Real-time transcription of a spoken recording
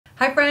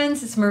Hi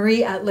friends, it's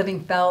Marie at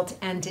LivingFelt,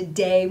 and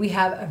today we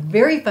have a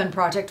very fun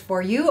project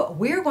for you.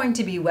 We're going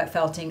to be wet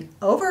felting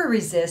over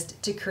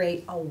resist to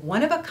create a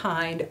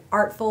one-of-a-kind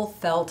artful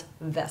felt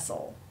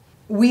vessel.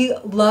 We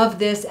love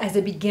this as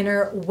a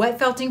beginner wet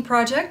felting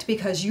project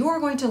because you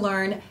are going to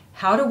learn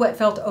how to wet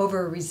felt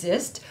over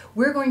resist.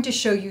 We're going to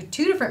show you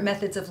two different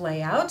methods of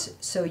layout,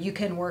 so you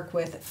can work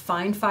with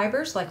fine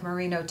fibers like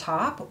merino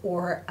top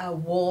or a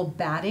wool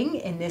batting.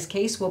 In this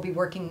case, we'll be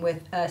working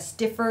with a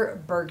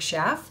stiffer berg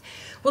shaft.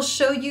 We'll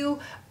show you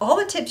all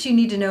the tips you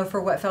need to know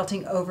for wet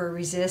felting over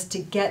resist to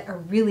get a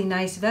really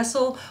nice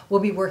vessel.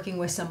 We'll be working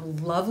with some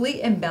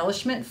lovely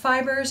embellishment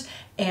fibers,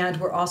 and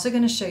we're also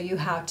going to show you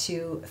how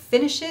to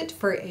finish it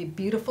for a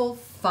beautiful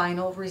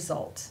final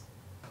result.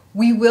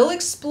 We will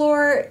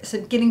explore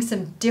getting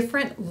some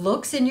different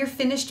looks in your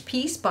finished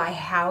piece by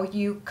how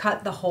you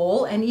cut the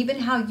hole and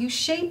even how you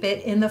shape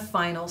it in the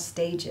final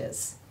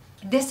stages.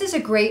 This is a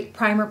great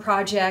primer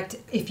project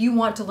if you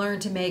want to learn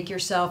to make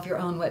yourself your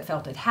own wet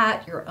felted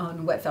hat, your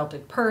own wet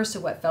felted purse, a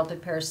wet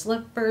felted pair of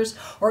slippers,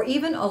 or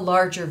even a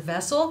larger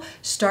vessel.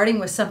 Starting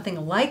with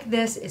something like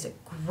this is a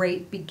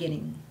great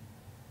beginning.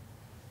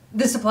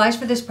 The supplies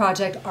for this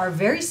project are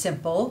very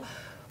simple.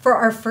 For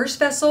our first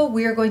vessel,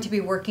 we are going to be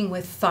working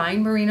with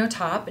fine merino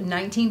top,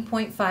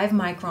 19.5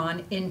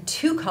 micron in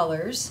two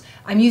colors.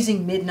 I'm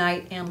using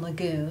Midnight and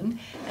Lagoon.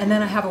 And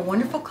then I have a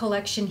wonderful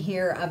collection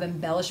here of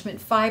embellishment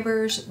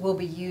fibers. We'll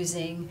be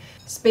using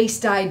space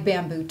dyed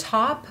bamboo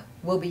top.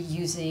 We'll be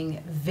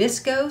using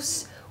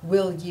viscose.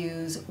 We'll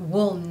use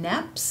wool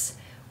neps.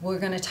 We're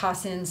going to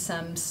toss in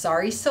some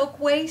sari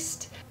silk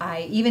waste.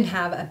 I even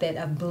have a bit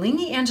of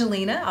blingy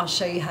Angelina. I'll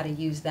show you how to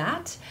use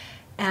that.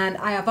 And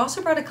I have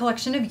also brought a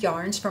collection of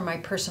yarns from my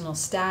personal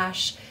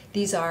stash.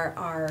 These are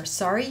our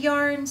sari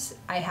yarns.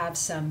 I have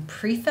some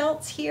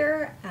pre-felts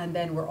here, and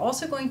then we're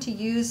also going to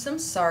use some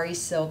sari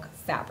silk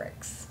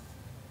fabrics.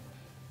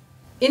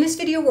 In this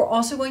video, we're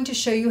also going to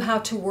show you how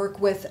to work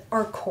with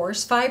our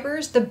coarse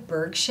fibers, the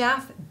berg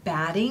shaft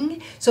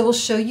batting. So we'll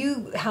show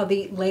you how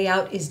the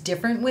layout is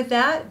different with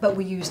that, but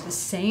we use the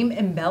same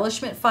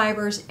embellishment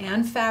fibers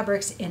and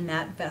fabrics in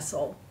that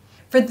vessel.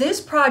 For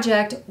this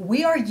project,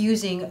 we are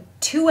using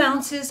 2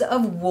 ounces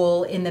of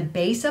wool in the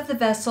base of the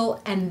vessel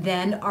and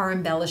then our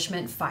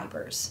embellishment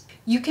fibers.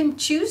 You can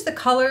choose the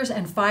colors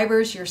and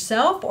fibers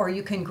yourself, or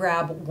you can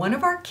grab one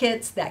of our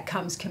kits that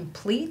comes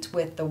complete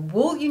with the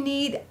wool you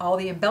need, all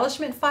the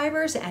embellishment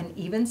fibers, and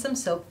even some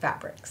silk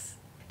fabrics.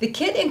 The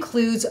kit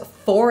includes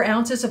 4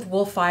 ounces of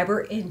wool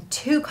fiber in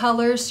 2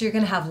 colors, so you're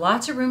going to have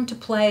lots of room to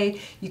play.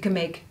 You can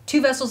make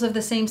 2 vessels of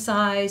the same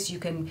size, you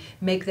can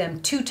make them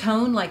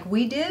 2-tone like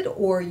we did,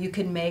 or you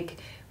can make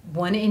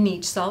 1 in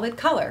each solid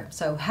color.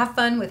 So have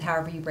fun with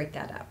however you break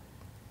that up.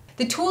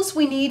 The tools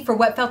we need for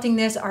wet felting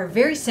this are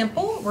very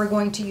simple. We're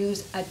going to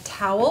use a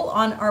towel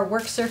on our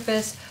work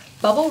surface,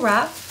 bubble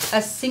wrap,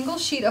 a single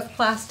sheet of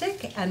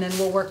plastic, and then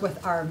we'll work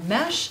with our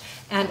mesh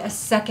and a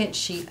second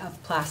sheet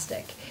of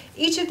plastic.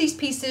 Each of these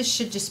pieces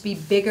should just be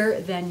bigger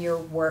than your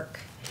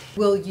work.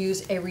 We'll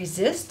use a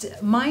resist.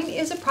 Mine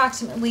is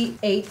approximately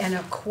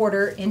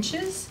 8¼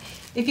 inches.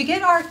 If you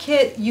get our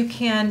kit, you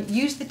can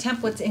use the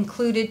templates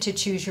included to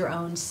choose your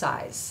own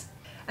size.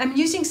 I'm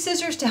using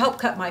scissors to help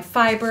cut my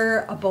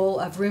fiber, a bowl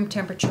of room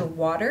temperature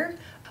water,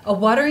 a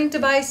watering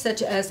device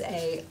such as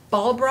a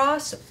ball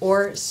broth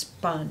or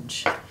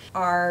sponge,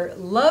 our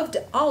loved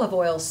olive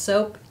oil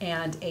soap,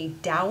 and a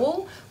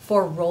dowel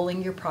for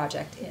rolling your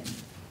project in.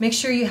 Make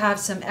sure you have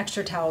some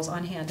extra towels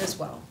on hand as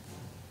well.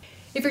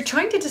 If you're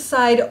trying to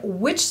decide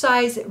which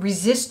size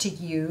resist to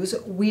use,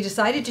 we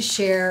decided to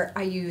share.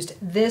 I used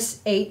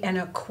this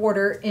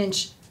 8¼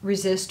 inch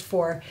resist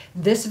for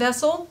this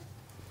vessel,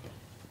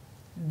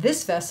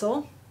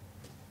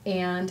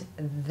 and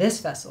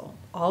this vessel.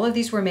 All of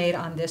these were made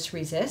on this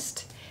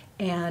resist,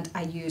 and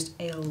I used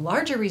a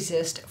larger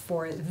resist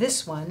for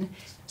this one.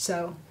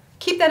 So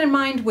keep that in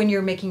mind when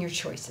you're making your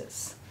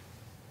choices.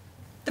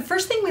 The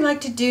first thing we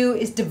like to do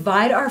is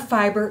divide our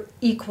fiber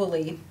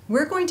equally.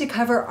 We're going to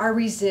cover our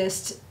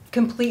resist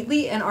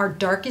completely in our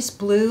darkest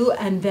blue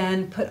and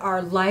then put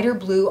our lighter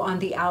blue on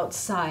the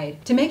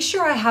outside. To make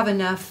sure I have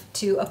enough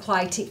to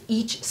apply to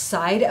each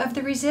side of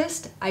the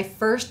resist, I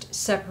first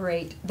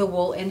separate the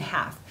wool in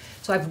half.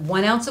 So I have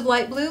 1 ounce of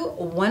light blue,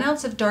 1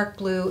 ounce of dark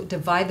blue,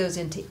 divide those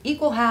into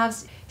equal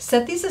halves,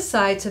 set these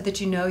aside so that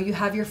you know you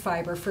have your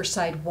fiber for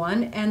side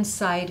 1 and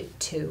side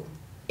 2.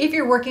 If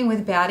you're working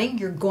with batting,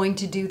 you're going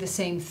to do the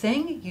same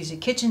thing. Use a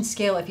kitchen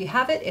scale if you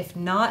have it. If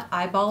not,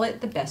 eyeball it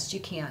the best you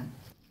can.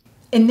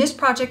 In this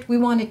project, we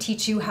want to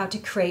teach you how to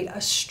create a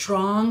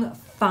strong,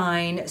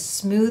 fine,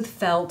 smooth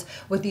felt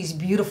with these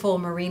beautiful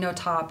merino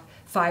top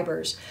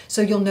fibers.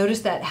 So you'll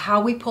notice that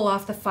how we pull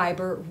off the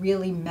fiber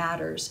really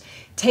matters.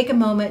 Take a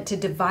moment to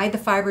divide the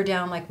fiber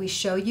down like we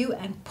show you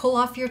and pull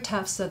off your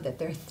tufts so that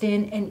they're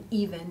thin and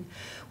even.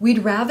 We'd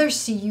rather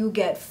see you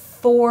get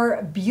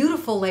 4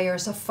 beautiful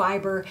layers of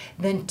fiber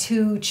than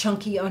 2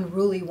 chunky,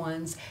 unruly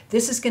ones.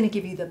 This is going to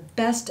give you the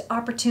best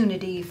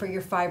opportunity for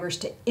your fibers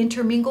to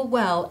intermingle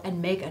well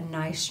and make a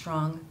nice,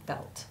 strong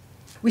felt.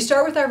 We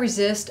start with our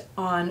resist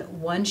on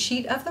one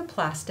sheet of the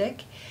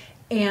plastic,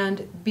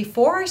 and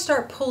before I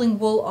start pulling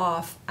wool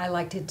off, I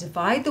like to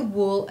divide the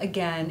wool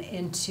again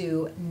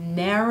into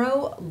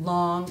narrow,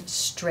 long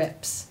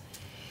strips.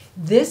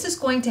 This is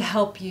going to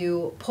help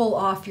you pull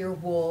off your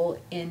wool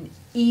in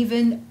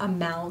even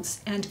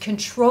amounts and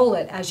control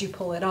it as you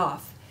pull it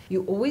off.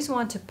 You always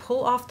want to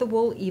pull off the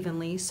wool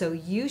evenly, so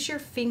use your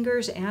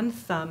fingers and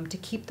thumb to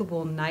keep the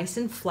wool nice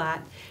and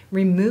flat.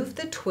 Remove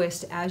the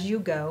twist as you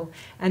go,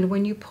 and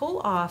when you pull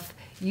off,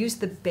 use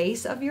the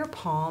base of your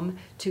palm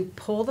to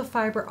pull the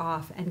fiber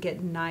off and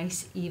get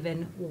nice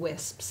even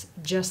wisps,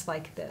 just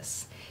like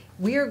this.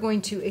 We are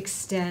going to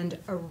extend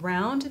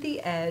around the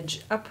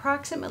edge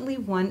approximately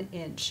 1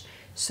 inch.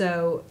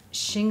 So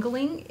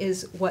shingling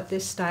is what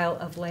this style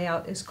of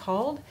layout is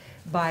called,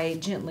 by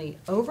gently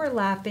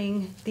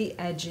overlapping the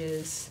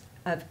edges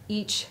of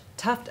each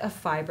tuft of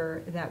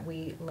fiber that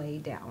we lay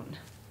down.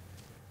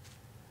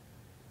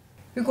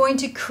 You're going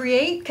to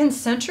create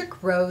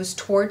concentric rows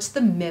towards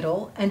the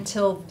middle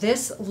until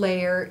this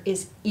layer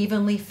is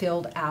evenly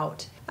filled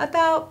out,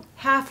 about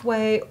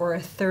halfway or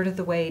 1/3 of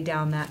the way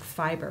down that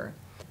fiber.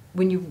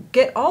 When you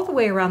get all the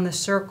way around the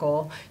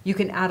circle, you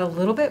can add a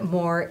little bit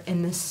more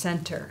in the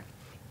center.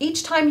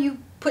 Each time you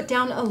put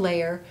down a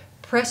layer,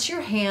 press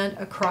your hand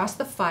across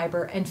the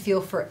fiber and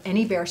feel for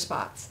any bare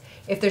spots.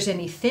 If there's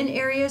any thin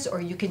areas or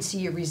you can see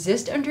your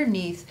resist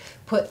underneath,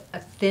 put a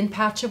thin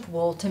patch of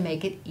wool to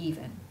make it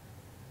even.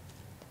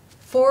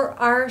 For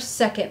our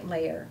second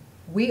layer,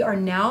 we are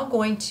now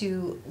going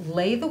to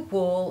lay the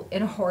wool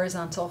in a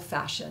horizontal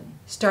fashion.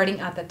 Starting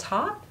at the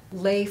top,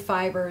 lay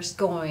fibers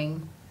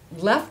going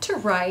left to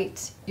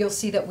right. You'll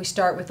see that we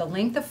start with a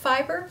length of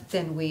fiber,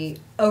 then we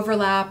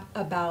overlap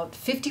about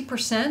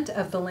 50%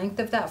 of the length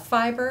of that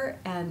fiber,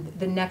 and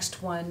the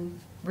next one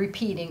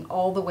repeating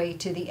all the way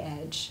to the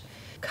edge.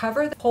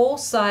 Cover the whole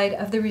side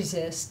of the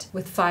resist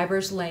with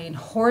fibers laying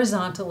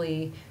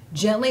horizontally,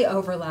 gently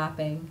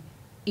overlapping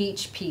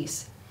each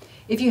piece.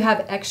 If you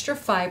have extra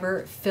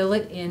fiber, fill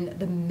it in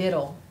the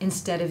middle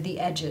instead of the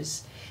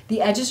edges.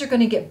 The edges are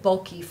going to get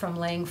bulky from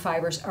laying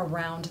fibers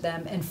around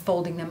them and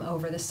folding them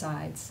over the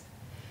sides.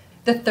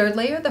 The third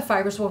layer, the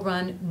fibers will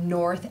run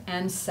north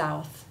and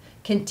south.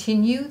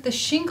 Continue the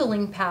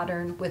shingling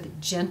pattern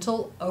with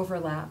gentle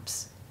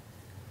overlaps.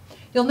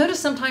 You'll notice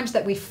sometimes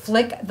that we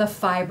flick the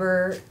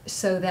fiber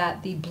so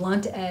that the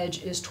blunt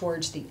edge is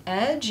towards the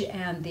edge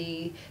and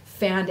the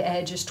fanned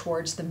edge is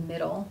towards the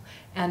middle,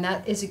 and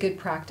that is a good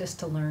practice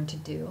to learn to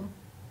do.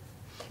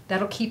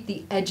 That'll keep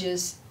the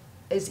edges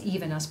as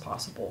even as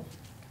possible.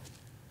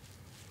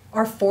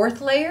 Our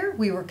fourth layer,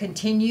 we will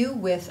continue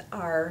with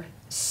our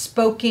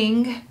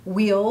spoking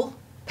wheel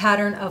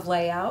pattern of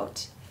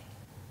layout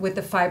with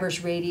the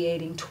fibers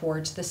radiating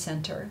towards the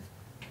center.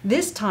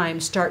 This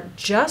time, start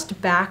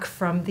just back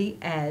from the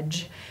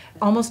edge,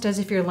 almost as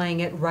if you're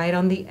laying it right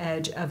on the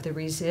edge of the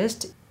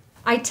resist.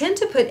 I tend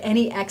to put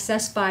any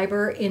excess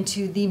fiber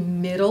into the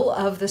middle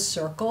of the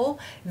circle.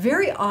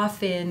 Very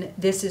often,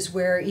 this is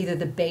where either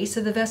the base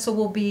of the vessel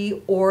will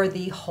be or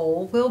the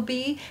hole will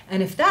be.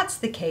 And if that's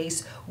the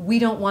case, we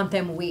don't want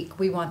them weak.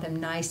 We want them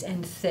nice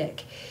and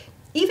thick.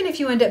 Even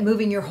if you end up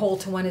moving your hole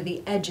to one of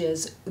the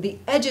edges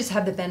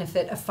have the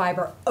benefit of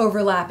fiber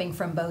overlapping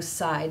from both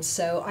sides.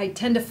 So I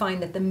tend to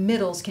find that the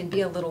middles can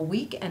be a little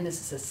weak, and this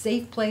is a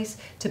safe place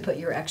to put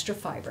your extra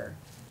fiber.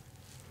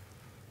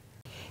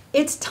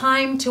 It's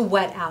time to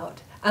wet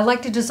out. I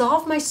like to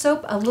dissolve my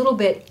soap a little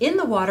bit in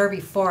the water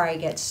before I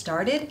get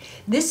started.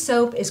 This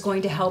soap is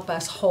going to help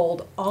us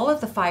hold all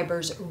of the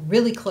fibers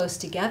really close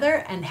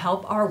together and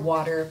help our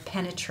water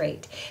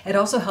penetrate. It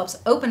also helps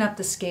open up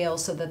the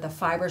scales so that the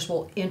fibers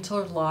will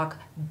interlock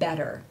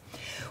better.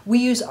 We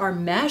use our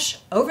mesh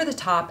over the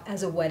top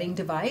as a wetting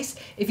device.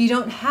 If you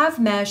don't have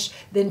mesh,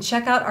 then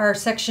check out our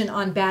section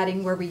on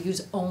batting where we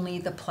use only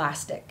the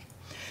plastic.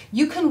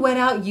 You can wet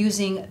out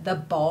using the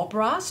ball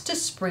brass to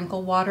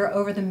sprinkle water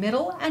over the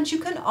middle, and you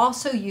can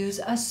also use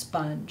a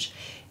sponge.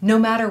 No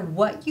matter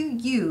what you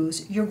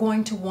use, you're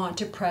going to want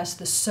to press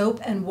the soap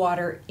and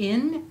water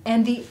in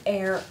and the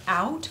air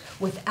out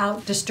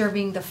without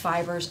disturbing the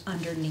fibers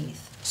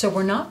underneath. So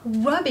we're not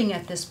rubbing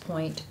at this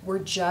point, we're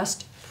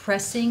just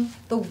pressing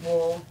the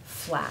wool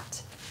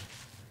flat.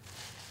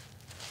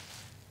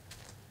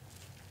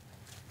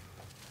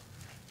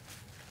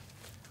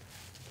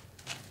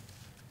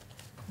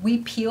 We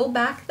peel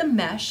back the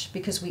mesh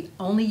because we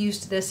only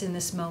used this in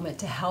this moment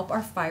to help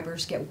our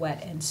fibers get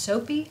wet and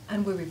soapy,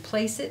 and we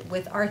replace it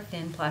with our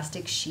thin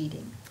plastic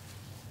sheeting.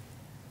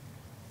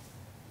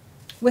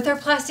 With our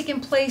plastic in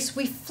place,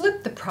 we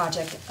flip the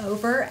project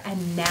over,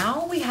 and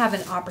now we have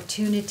an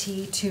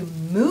opportunity to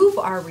move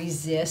our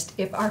resist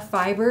if our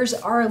fibers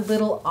are a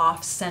little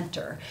off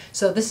center.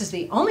 So this is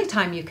the only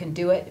time you can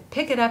do it.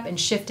 Pick it up and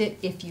shift it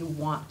if you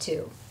want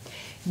to.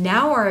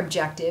 Now our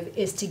objective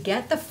is to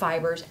get the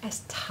fibers as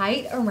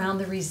tight around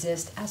the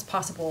resist as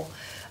possible.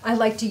 I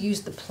like to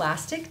use the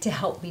plastic to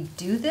help me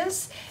do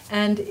this,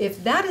 and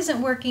if that isn't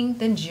working,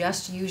 then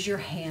just use your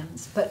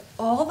hands. But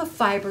all the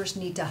fibers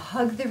need to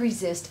hug the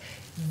resist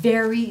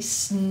very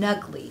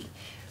snugly.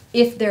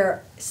 If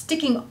they're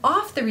sticking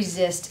off the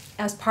resist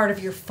as part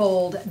of your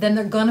fold, then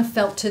they're gonna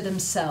felt to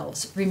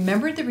themselves.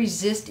 Remember, the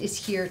resist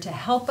is here to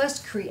help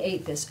us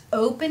create this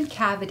open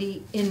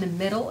cavity in the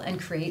middle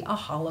and create a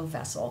hollow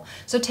vessel.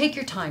 So take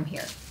your time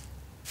here.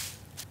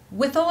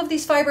 With all of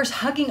these fibers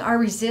hugging our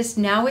resist,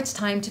 now it's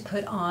time to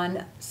put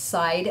on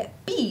side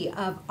B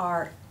of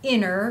our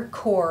inner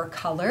core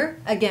color.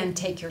 Again,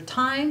 take your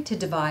time to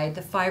divide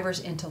the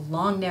fibers into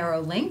long,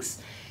 narrow lengths.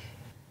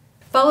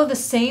 Follow the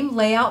same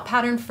layout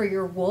pattern for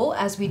your wool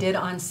as we did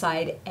on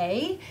side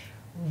A.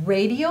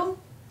 Radial,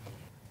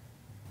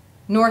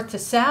 north to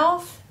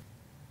south,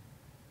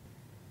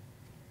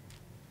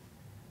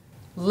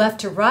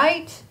 left to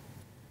right,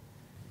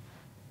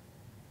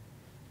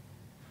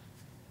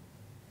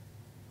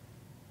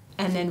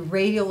 and then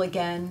radial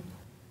again.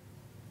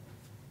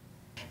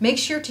 Make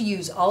sure to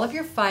use all of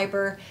your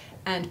fiber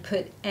and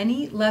put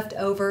any left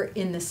over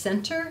in the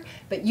center,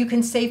 but you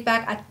can save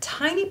back a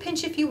tiny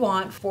pinch if you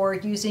want for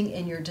using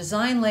in your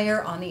design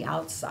layer on the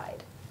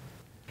outside.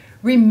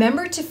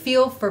 Remember to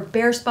feel for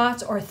bare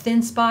spots or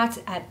thin spots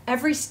at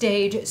every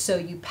stage, so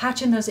you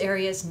patch in those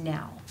areas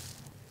now.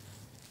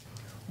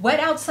 Wet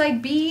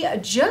outside B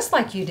just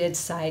like you did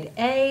side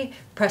A,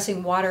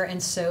 pressing water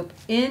and soap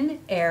in,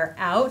 air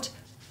out.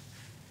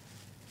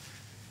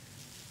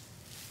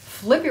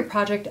 Flip your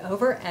project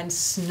over and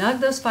snug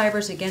those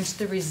fibers against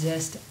the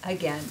resist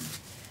again.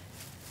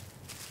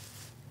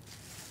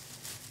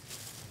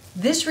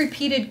 This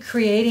repeated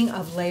creating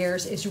of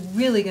layers is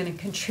really going to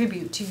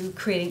contribute to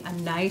creating a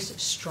nice,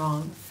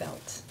 strong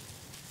felt.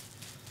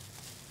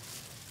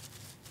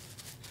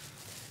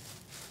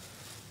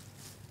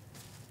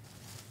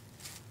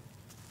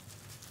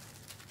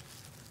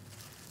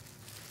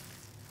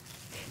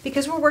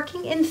 Because we're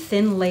working in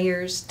thin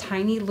layers,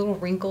 tiny little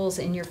wrinkles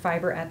in your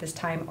fiber at this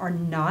time are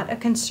not a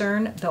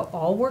concern. They'll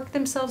all work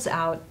themselves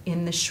out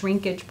in the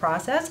shrinkage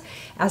process.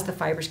 As the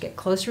fibers get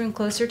closer and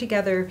closer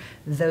together,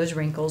 those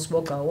wrinkles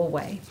will go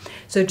away.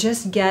 So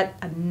just get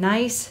a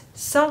nice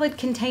solid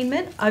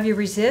containment of your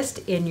resist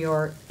in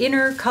your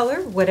inner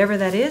color, whatever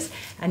that is.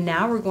 And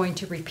now we're going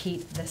to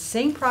repeat the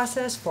same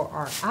process for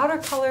our outer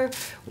color,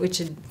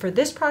 which for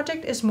this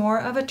project is more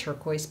of a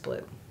turquoise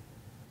blue.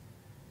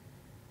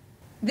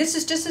 This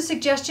is just a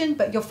suggestion,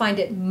 but you'll find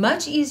it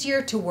much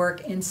easier to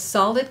work in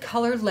solid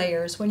color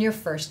layers when you're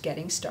first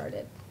getting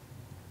started.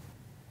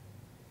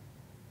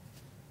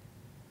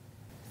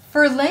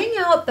 For laying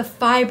out the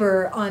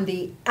fiber on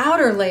the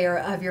outer layer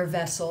of your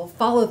vessel,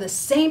 follow the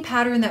same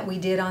pattern that we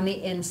did on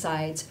the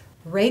insides.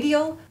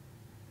 Radial,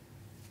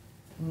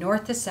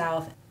 north to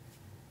south,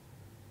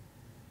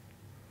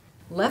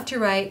 left to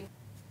right,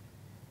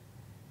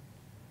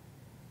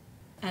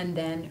 and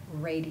then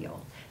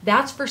radial.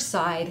 That's for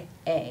side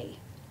A.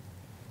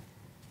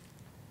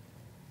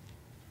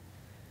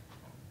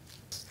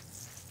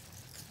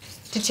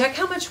 To check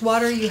how much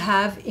water you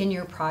have in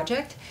your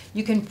project,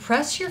 you can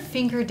press your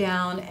finger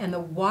down and the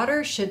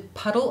water should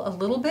puddle a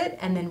little bit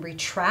and then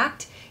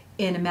retract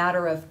in a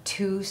matter of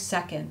 2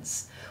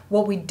 seconds.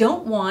 What we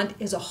don't want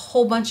is a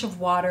whole bunch of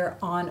water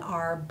on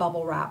our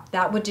bubble wrap.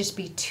 That would just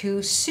be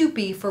too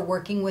soupy for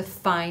working with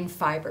fine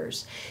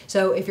fibers.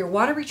 So if your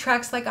water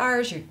retracts like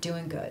ours, you're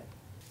doing good.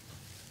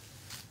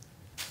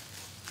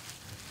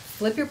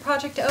 Flip your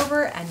project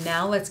over, and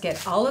now let's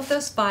get all of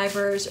those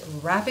fibers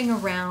wrapping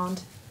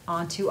around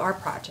onto our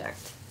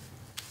project.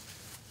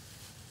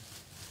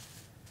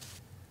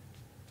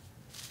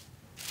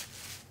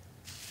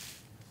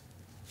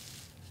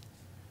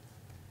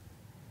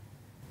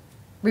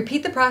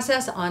 Repeat the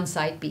process on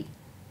side B.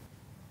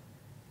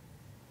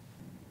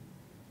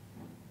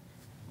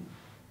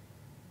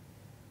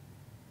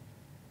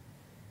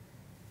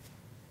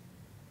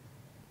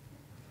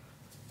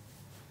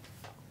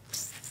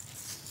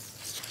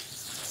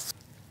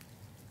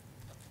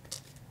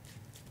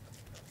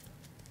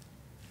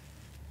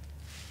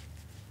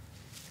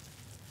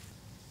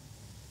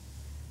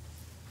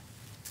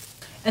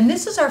 And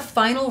this is our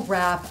final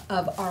wrap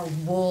of our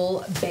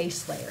wool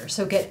base layer.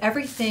 So get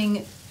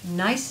everything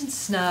nice and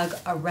snug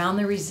around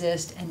the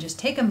resist and just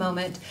take a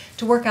moment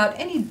to work out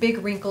any big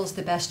wrinkles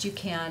the best you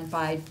can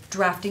by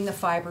drafting the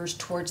fibers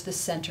towards the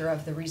center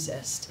of the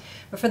resist.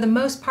 But for the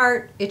most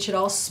part, it should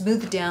all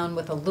smooth down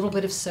with a little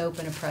bit of soap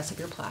and a press of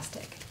your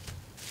plastic.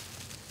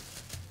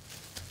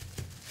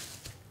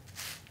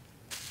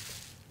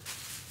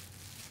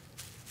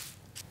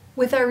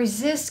 With our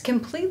resist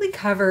completely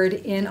covered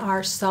in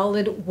our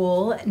solid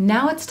wool,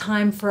 now it's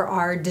time for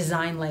our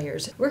design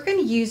layers. We're going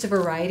to use a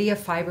variety of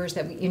fibers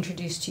that we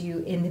introduced to you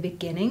in the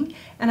beginning,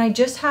 and I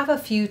just have a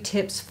few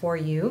tips for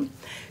you.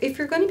 If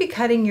you're going to be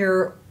cutting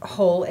your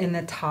hole in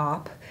the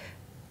top,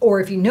 or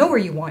if you know where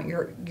you want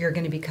you're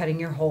going to be cutting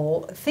your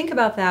hole, think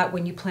about that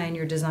when you plan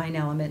your design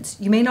elements.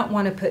 You may not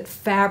want to put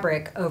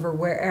fabric over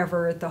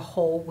wherever the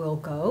hole will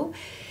go.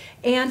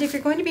 And if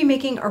you're going to be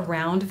making a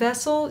round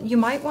vessel, you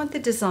might want the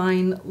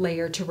design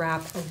layer to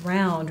wrap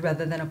around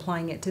rather than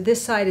applying it to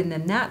this side and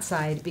then that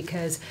side,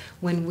 because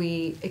when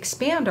we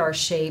expand our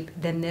shape,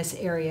 then this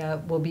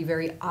area will be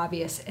very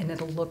obvious and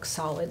it'll look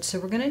solid. So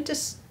we're going to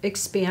just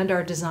expand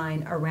our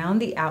design around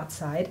the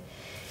outside.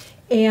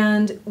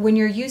 And when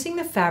you're using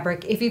the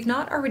fabric, if you've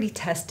not already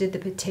tested the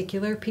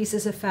particular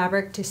pieces of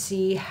fabric to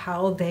see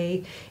how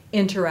they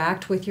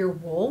interact with your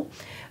wool,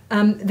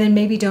 then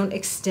maybe don't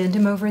extend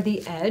them over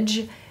the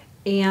edge.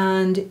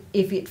 And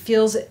if it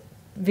feels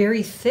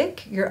very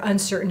thick, you're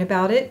uncertain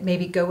about it,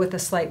 maybe go with a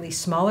slightly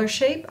smaller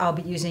shape. I'll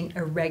be using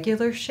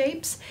irregular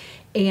shapes.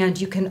 And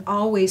you can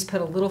always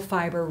put a little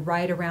fiber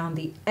right around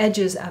the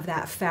edges of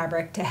that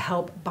fabric to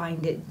help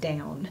bind it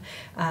down.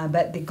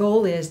 But the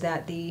goal is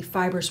that the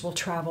fibers will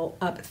travel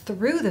up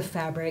through the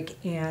fabric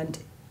and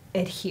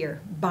adhere,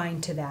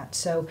 bind to that.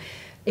 So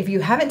if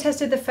you haven't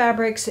tested the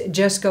fabrics,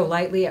 just go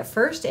lightly at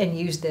first and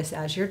use this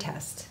as your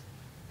test.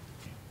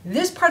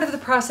 This part of the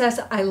process,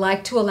 I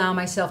like to allow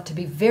myself to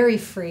be very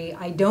free.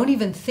 I don't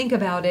even think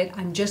about it.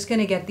 I'm just going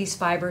to get these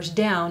fibers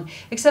down,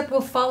 except we'll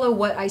follow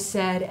what I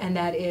said, and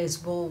that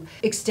is we'll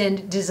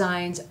extend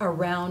designs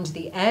around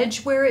the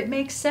edge where it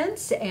makes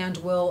sense, and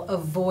we'll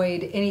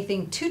avoid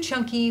anything too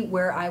chunky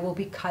where I will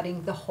be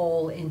cutting the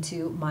hole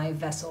into my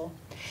vessel.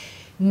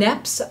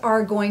 Neps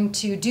are going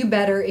to do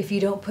better if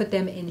you don't put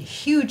them in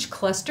huge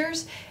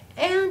clusters,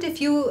 and if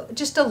you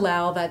just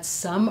allow that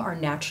some are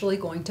naturally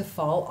going to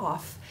fall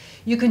off.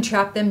 You can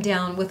trap them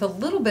down with a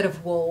little bit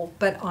of wool,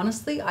 but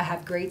honestly, I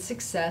have great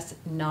success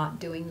not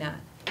doing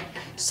that.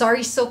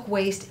 Sari silk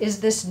waist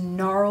is this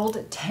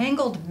gnarled,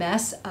 tangled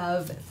mess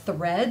of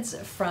threads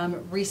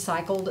from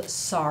recycled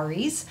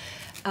saris,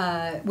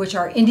 which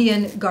are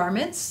Indian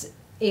garments,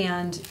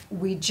 and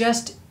we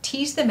just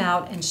tease them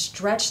out and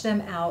stretch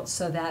them out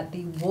so that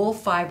the wool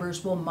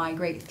fibers will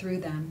migrate through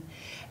them.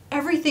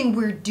 Everything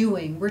we're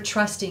doing, we're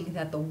trusting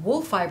that the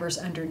wool fibers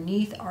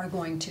underneath are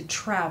going to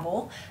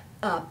travel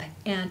up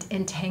and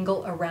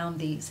entangle around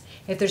these.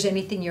 If there's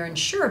anything you're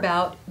unsure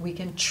about, we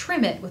can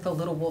trim it with a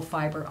little wool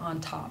fiber on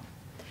top.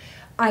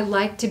 I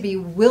like to be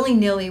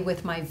willy-nilly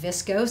with my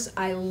viscose.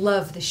 I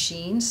love the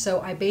sheen,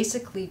 so I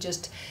basically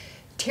just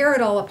tear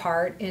it all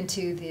apart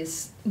into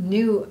this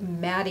new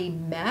matty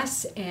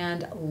mess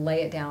and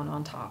lay it down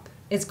on top.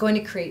 It's going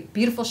to create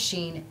beautiful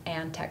sheen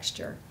and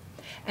texture.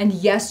 And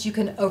yes, you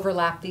can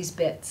overlap these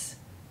bits.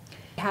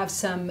 I have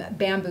some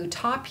bamboo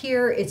top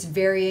here. It's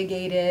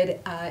variegated.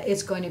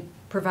 It's going to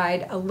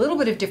provide a little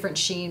bit of different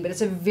sheen, but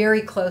it's a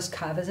very close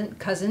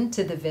cousin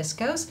to the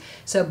viscose.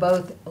 So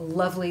both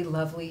lovely,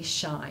 lovely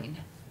shine.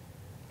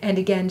 And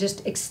again,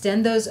 just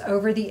extend those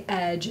over the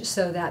edge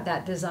so that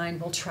that design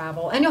will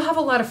travel. And you'll have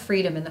a lot of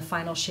freedom in the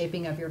final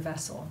shaping of your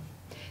vessel.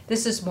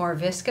 This is more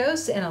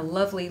viscose in a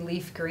lovely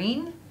leaf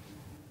green.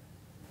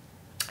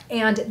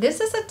 And this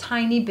is a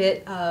tiny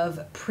bit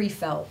of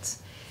pre-felt.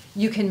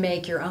 You can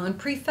make your own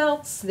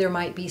pre-felts. There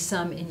might be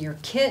some in your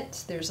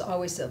kit. There's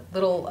always a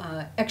little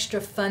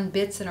extra fun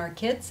bits in our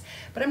kits,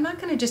 but I'm not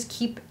going to just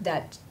keep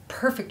that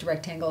perfect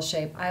rectangle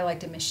shape. I like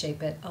to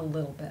misshape it a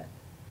little bit.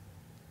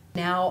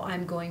 Now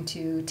I'm going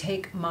to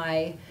take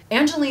my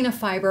Angelina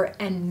fiber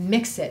and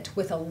mix it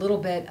with a little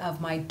bit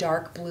of my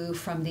dark blue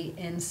from the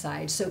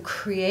inside. So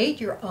create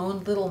your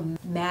own little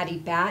matty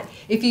bat.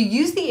 If you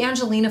use the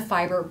Angelina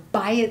fiber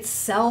by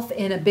itself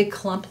in a big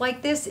clump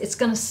like this, it's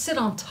going to sit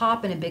on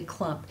top in a big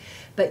clump.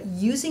 But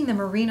using the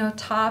Merino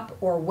top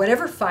or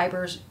whatever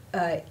fibers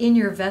in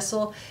your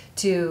vessel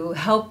to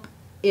help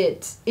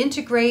it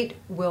integrate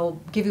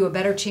will give you a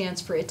better chance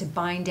for it to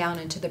bind down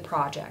into the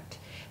project.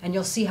 And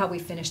you'll see how we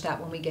finish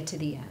that when we get to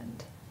the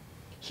end.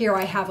 Here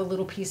I have a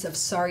little piece of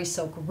sari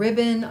silk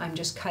ribbon. I'm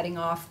just cutting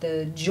off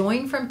the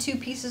join from two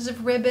pieces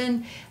of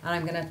ribbon, and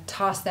I'm going to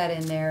toss that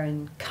in there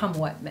and come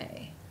what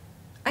may.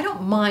 I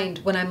don't mind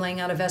when I'm laying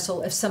out a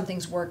vessel if some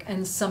things work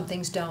and some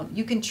things don't.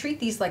 You can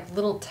treat these like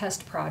little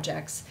test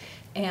projects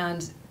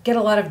and get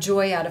a lot of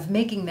joy out of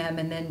making them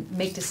and then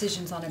make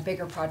decisions on a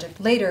bigger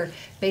project later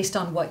based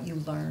on what you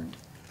learned.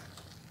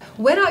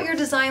 Wet out your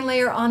design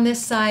layer on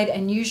this side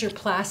and use your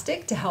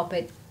plastic to help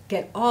it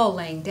get all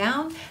laying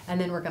down,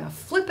 and then we're going to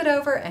flip it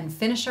over and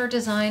finish our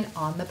design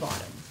on the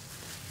bottom.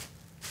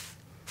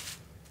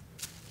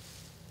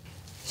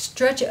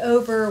 Stretch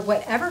over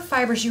whatever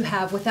fibers you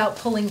have without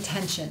pulling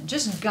tension.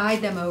 Just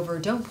guide them over.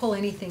 Don't pull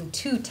anything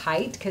too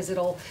tight because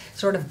it'll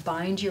sort of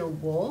bind your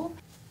wool.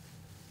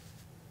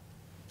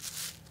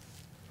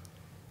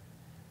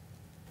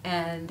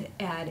 And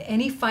add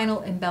any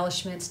final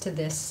embellishments to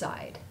this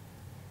side.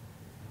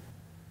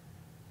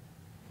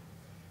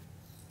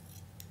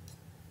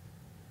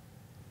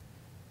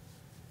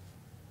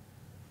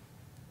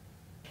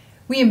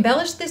 We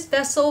embellished this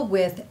vessel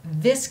with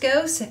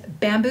viscose,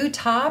 bamboo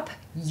top,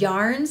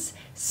 yarns,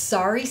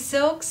 sari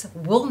silks,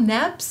 wool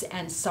neps,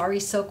 and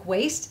sari silk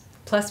waist,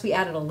 plus we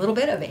added a little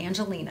bit of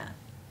Angelina.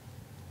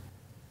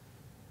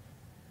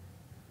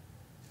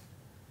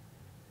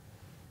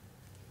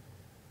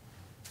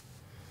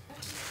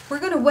 We're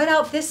going to wet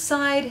out this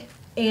side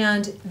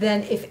And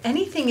then if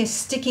anything is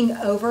sticking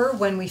over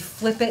when we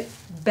flip it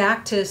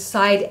back to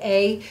side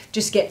A,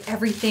 just get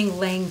everything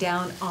laying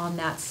down on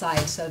that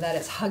side so that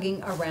it's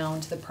hugging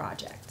around the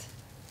project.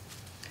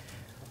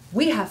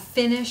 We have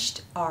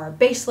finished our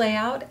base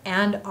layout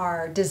and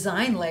our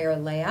design layer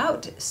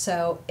layout,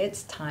 so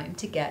it's time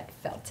to get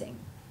felting.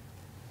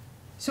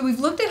 So we've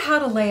looked at how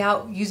to lay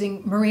out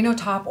using merino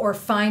top or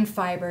fine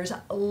fibers.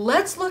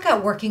 Let's look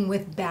at working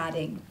with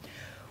batting.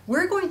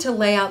 We're going to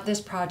lay out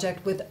this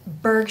project with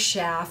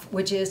Bergschaf,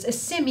 which is a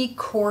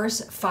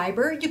semi-coarse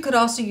fiber. You could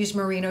also use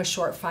merino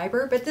short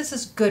fiber, but this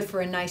is good for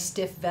a nice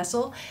stiff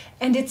vessel.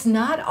 And it's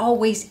not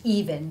always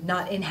even,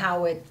 not in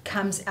how it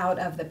comes out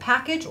of the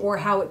package or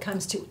how it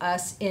comes to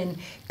us in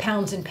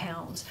pounds and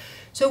pounds.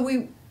 So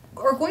we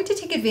are going to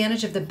take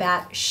advantage of the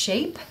bat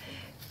shape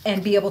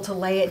and be able to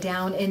lay it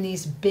down in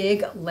these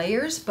big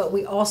layers, but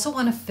we also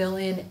want to fill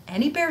in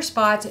any bare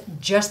spots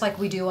just like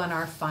we do on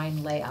our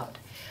fine layout.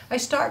 I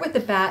start with the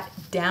bat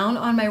down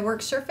on my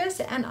work surface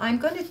and I'm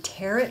going to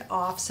tear it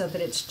off so that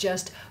it's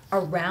just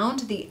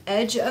around the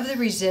edge of the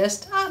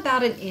resist,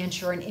 about 1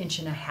 inch or 1.5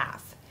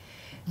 inches.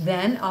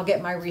 Then I'll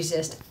get my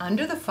resist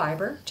under the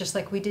fiber, just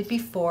like we did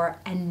before,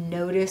 and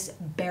notice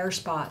bare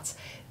spots.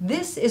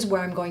 This is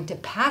where I'm going to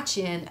patch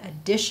in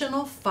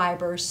additional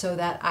fibers so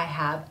that I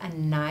have a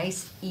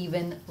nice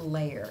even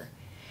layer.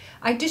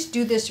 I just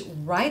do this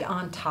right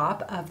on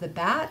top of the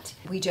bat.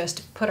 We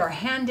just put our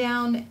hand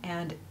down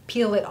and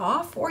peel it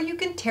off, or you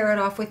can tear it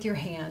off with your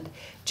hand.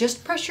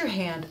 Just press your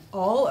hand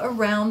all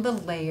around the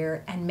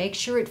layer and make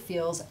sure it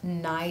feels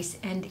nice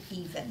and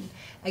even.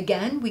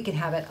 Again, we can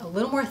have it a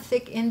little more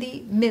thick in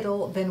the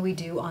middle than we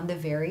do on the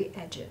very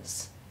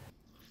edges.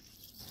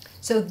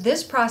 So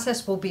this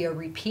process will be a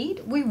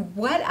repeat. We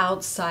wet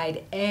out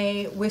side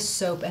A with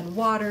soap and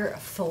water,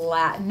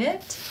 flatten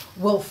it.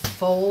 We'll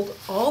fold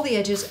all the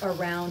edges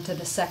around to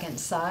the second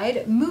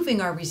side,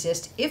 moving our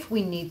resist if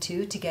we need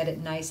to get it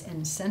nice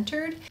and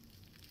centered.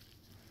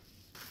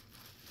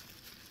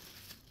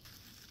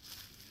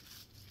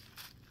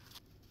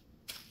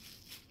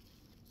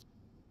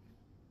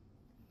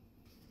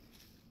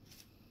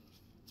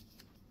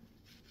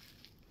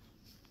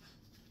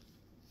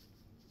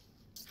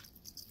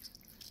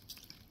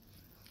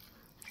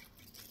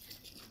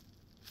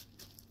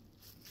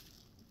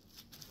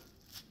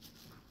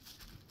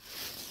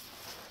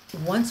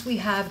 Once we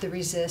have the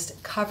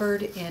resist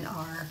covered in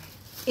our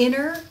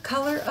inner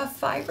color of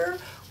fiber,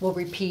 we'll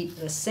repeat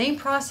the same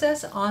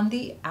process on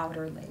the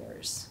outer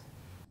layers.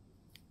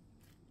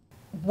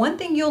 One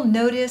thing you'll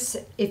notice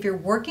if you're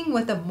working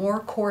with a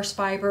more coarse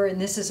fiber, and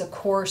this is a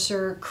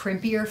coarser,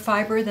 crimpier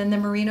fiber than the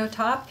merino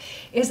top,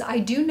 is I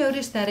do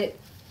notice that it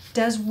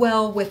does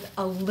well with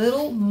a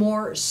little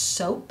more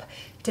soap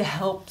to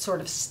help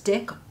sort of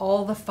stick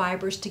all the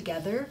fibers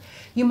together.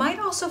 You might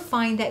also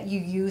find that you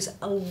use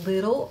a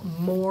little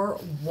more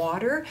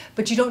water,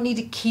 but you don't need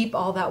to keep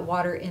all that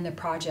water in the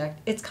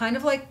project. It's kind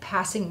of like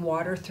passing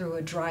water through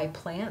a dry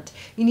plant.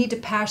 You need to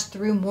pass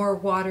through more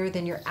water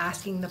than you're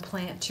asking the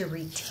plant to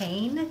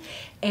retain.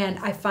 And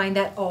I find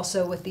that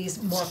also with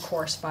these more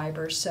coarse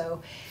fibers.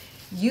 So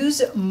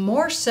use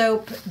more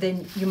soap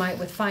than you might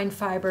with fine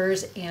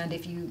fibers, and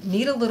if you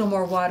need a little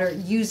more water,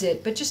 use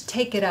it, but just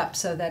take it up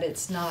so that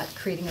it's not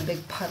creating a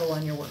big puddle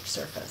on your work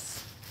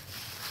surface.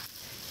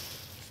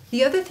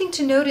 The other thing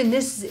to note in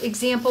this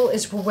example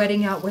is we're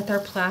wetting out with our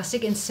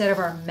plastic instead of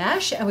our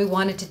mesh, and we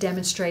wanted to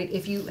demonstrate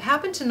if you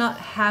happen to not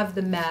have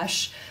the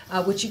mesh,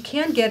 which you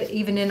can get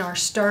even in our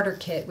starter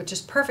kit, which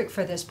is perfect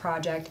for this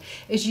project,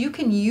 is you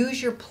can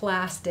use your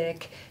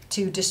plastic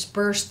to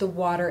disperse the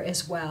water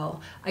as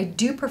well. I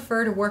do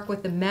prefer to work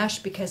with the mesh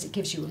because it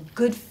gives you a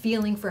good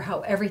feeling for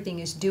how everything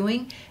is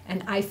doing,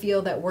 and I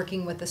feel that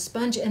working with the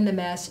sponge and the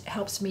mesh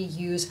helps me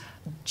use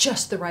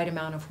just the right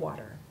amount of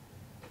water.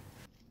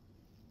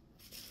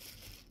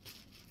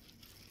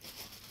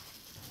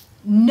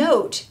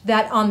 Note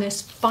that on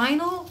this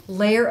final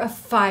layer of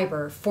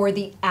fiber for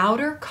the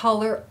outer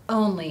color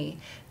only,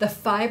 the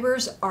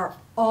fibers are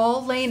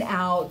all laying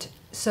out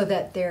so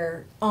that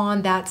they're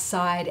on that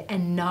side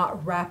and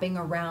not wrapping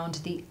around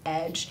the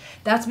edge.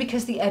 That's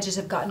because the edges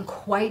have gotten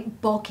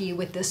quite bulky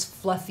with this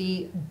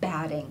fluffy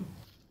batting.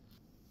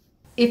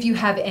 If you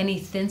have any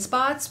thin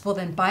spots, well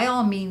then by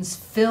all means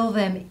fill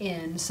them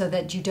in so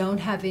that you don't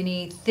have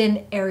any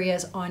thin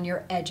areas on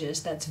your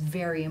edges. That's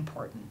very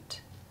important.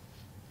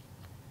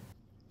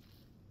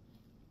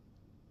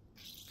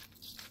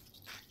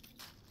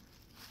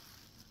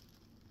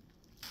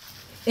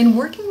 In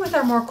working with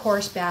our more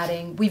coarse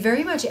batting, we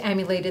very much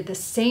emulated the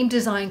same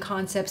design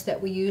concepts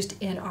that we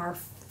used in our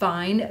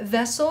fine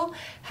vessel.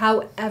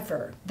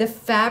 However, the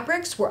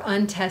fabrics were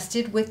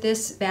untested with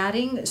this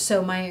batting,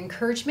 so my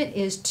encouragement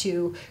is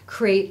to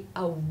create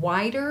a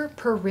wider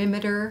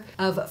perimeter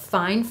of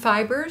fine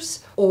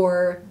fibers,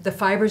 or the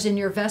fibers in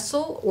your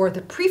vessel, or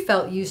the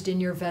pre-felt used in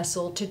your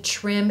vessel to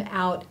trim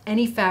out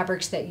any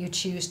fabrics that you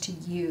choose to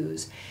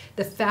use.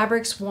 The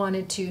fabrics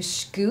wanted to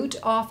scoot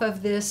off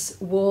of this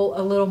wool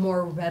a little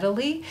more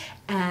readily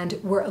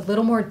and were a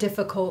little more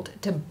difficult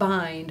to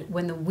bind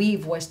when the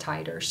weave was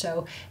tighter.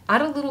 So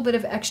add a little little bit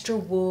of extra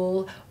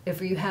wool, if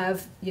you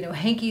have,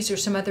 hankies or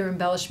some other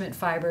embellishment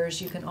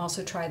fibers, you can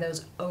also try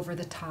those over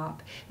the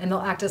top, and they'll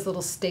act as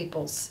little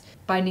staples,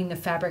 binding the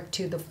fabric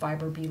to the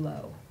fiber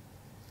below.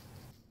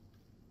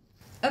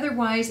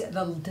 Otherwise,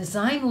 the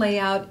design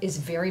layout is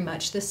very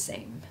much the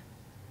same.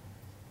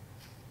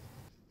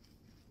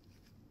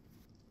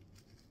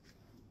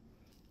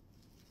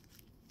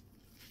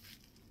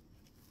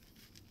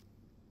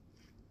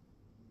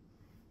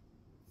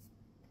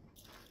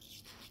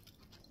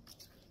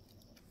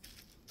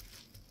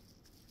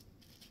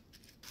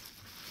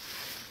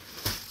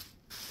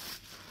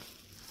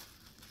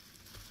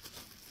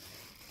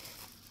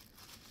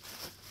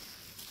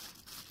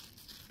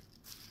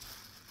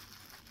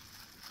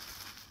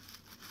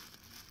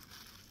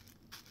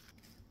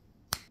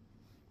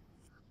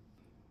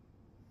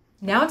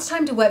 Now it's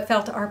time to wet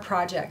felt our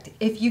project.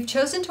 If you've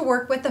chosen to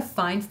work with the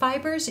fine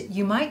fibers,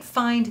 you might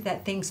find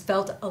that things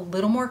felt a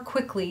little more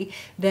quickly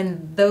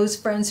than those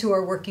friends who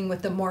are working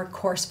with the more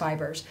coarse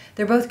fibers.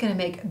 They're both going to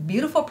make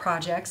beautiful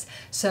projects,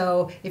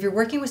 so if you're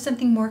working with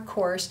something more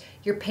coarse,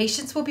 your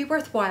patience will be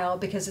worthwhile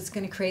because it's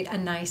going to create a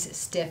nice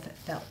stiff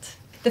felt.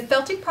 The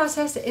felting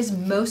process is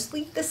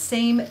mostly the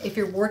same. If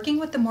you're working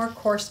with the more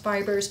coarse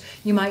fibers,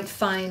 you might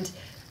find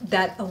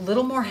that a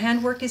little more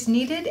handwork is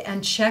needed,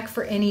 and check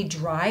for any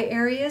dry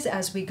areas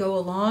as we go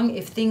along.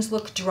 If things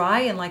look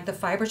dry and like the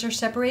fibers are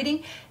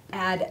separating,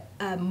 add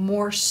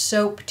more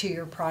soap to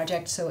your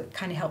project so it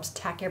kind of helps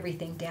tack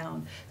everything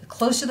down. The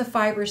closer the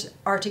fibers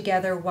are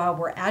together while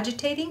we're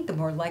agitating, the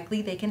more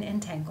likely they can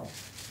entangle.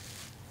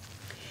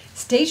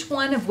 Stage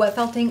one of wet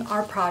felting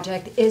our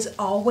project is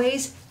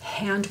always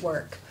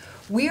handwork.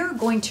 We are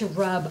going to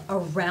rub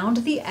around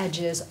the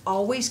edges,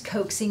 always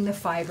coaxing the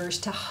fibers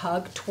to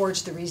hug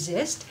towards the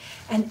resist,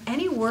 and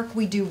any work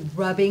we do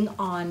rubbing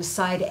on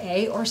side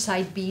A or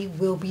side B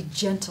will be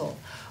gentle.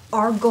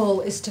 Our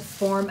goal is to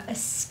form a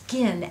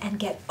skin and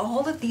get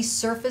all of these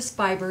surface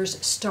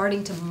fibers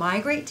starting to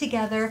migrate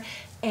together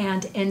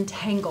and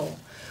entangle.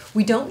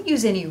 We don't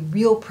use any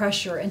real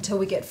pressure until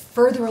we get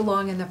further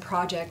along in the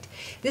project.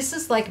 This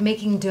is like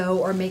making dough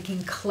or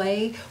making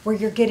clay, where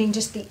you're getting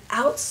just the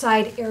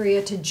outside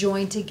area to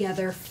join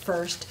together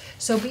first.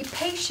 So be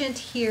patient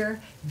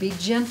here, be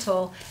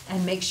gentle,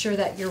 and make sure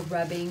that you're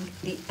rubbing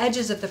the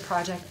edges of the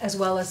project as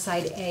well as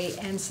side A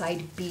and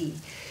side B.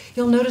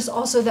 You'll notice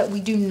also that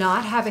we do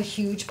not have a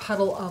huge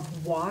puddle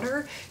of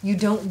water. You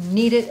don't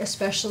need it,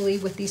 especially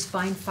with these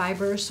fine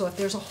fibers. So if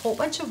there's a whole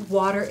bunch of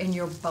water in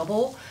your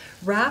bubble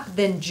wrap,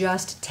 then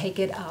just take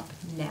it up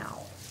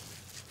now.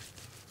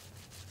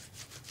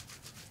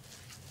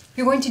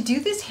 You're going to do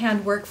this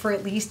handwork for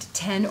at least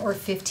 10 or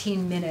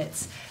 15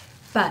 minutes.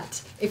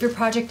 But if your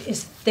project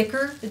is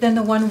thicker than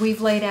the one we've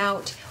laid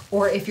out,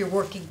 or if you're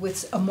working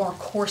with a more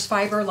coarse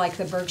fiber like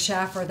the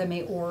Bergschaf or the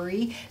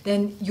Maori,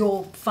 then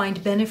you'll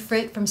find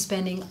benefit from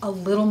spending a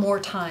little more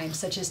time,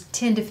 such as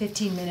 10 to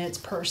 15 minutes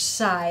per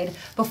side,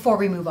 before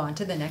we move on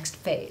to the next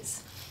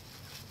phase.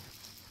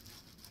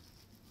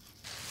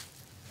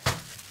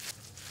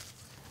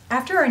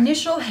 After our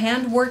initial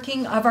hand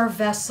working of our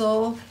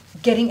vessel,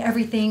 getting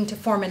everything to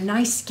form a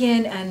nice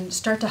skin and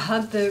start to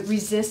hug the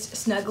resist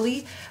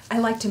snugly, I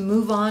like to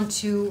move on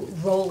to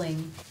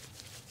rolling.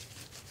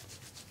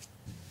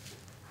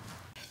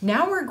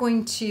 Now we're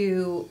going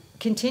to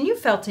continue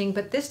felting,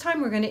 but this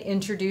time we're going to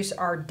introduce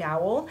our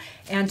dowel.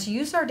 And to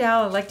use our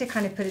dowel, I like to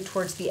kind of put it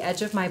towards the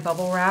edge of my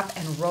bubble wrap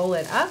and roll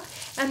it up,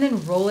 and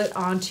then roll it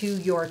onto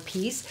your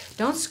piece.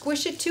 Don't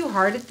squish it too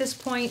hard at this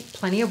point.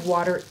 Plenty of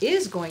water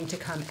is going to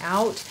come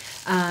out,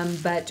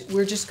 but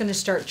we're just going to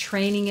start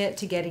training it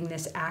to getting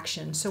this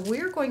action. So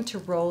we're going to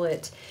roll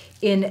it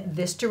in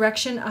this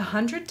direction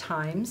 100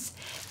 times,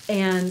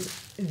 and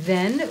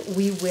then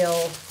we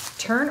will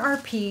turn our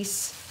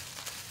piece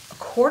a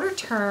quarter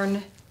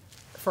turn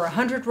for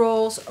 100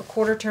 rolls, a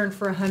quarter turn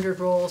for 100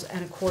 rolls,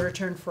 and a quarter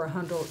turn for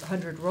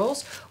 100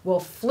 rolls. We'll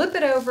flip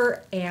it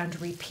over and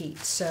repeat.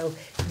 So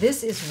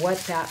this is what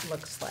that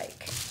looks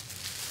like.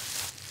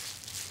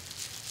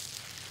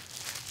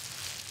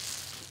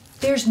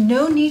 There's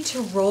no need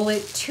to roll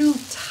it too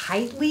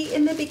tightly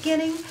in the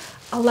beginning.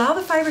 Allow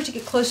the fiber to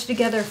get closer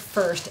together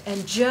first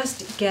and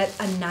just get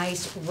a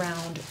nice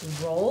round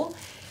roll.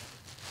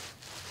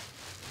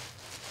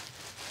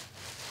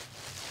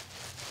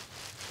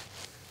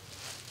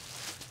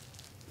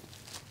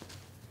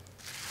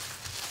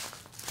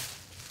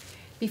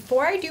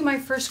 Before I do my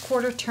first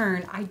quarter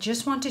turn, I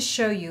just want to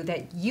show you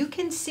that you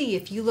can see,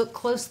 if you look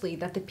closely,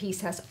 that the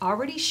piece has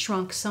already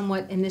shrunk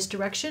somewhat in this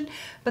direction,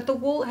 but the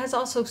wool has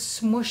also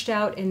smooshed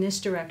out in this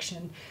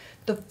direction.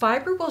 The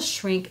fiber will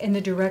shrink in the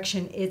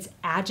direction it's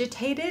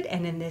agitated,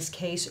 and in this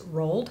case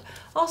rolled,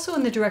 also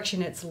in the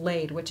direction it's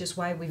laid, which is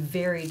why we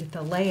varied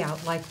the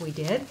layout like we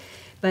did.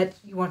 But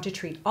you want to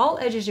treat all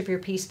edges of your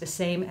piece the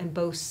same and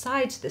both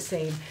sides the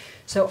same.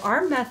 So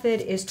our method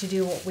is to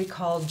do what we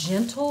call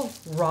gentle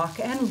rock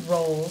and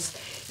rolls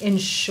in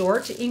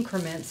short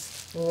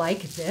increments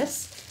like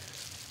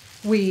this.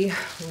 We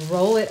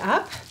roll it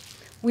up.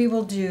 We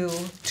will do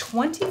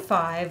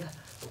 25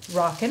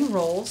 rock and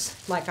rolls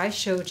like I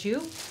showed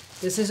you.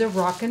 This is a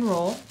rock and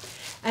roll.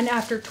 And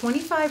after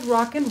 25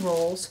 rock and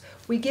rolls,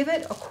 we give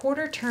it a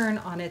quarter turn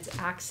on its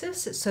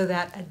axis so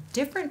that a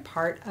different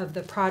part of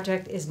the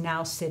project is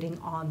now sitting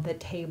on the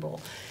table.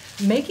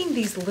 Making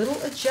these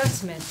little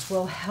adjustments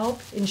will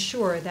help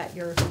ensure that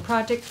your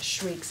project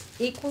shrinks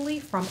equally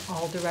from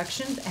all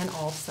directions and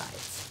all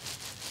sides.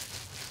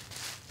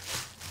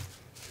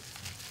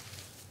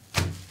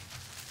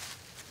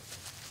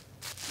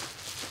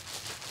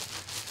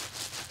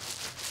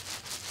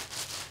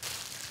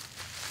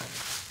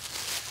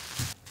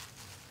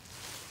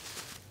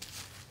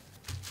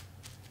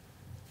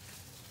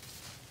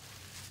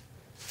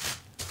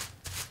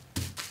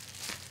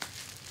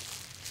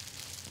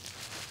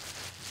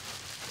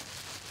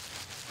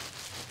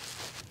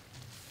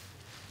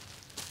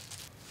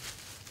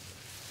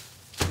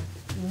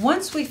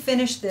 Once we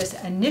finish this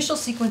initial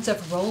sequence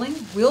of rolling,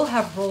 we'll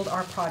have rolled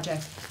our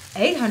project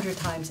 800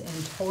 times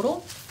in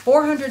total,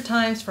 400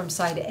 times from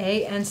side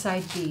A and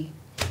side B.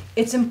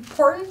 It's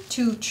important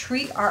to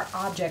treat our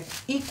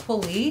object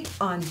equally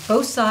on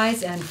both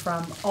sides and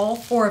from all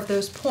 4 of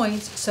those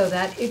points so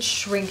that it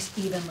shrinks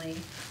evenly.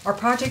 Our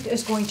project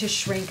is going to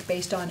shrink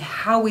based on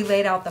how we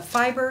laid out the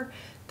fiber,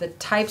 the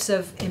types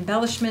of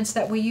embellishments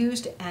that we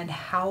used, and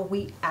how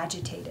we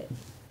agitate it.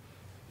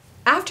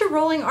 After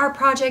rolling our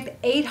project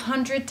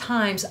 800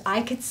 times,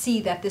 I could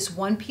see that this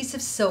one piece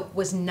of silk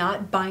was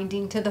not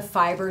binding to the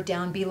fiber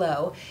down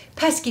below.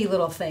 Pesky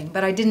little thing,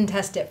 but I didn't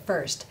test it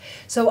first.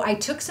 So I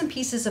took some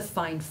pieces of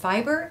fine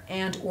fiber,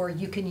 or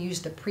you can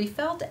use the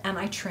pre-felt, and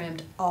I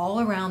trimmed all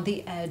around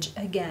the edge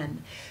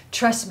again.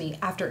 Trust me,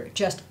 after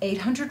just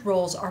 800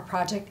 rolls, our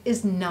project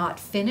is not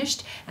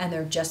finished, and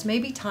there just may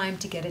be time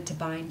to get it to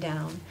bind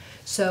down.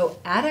 So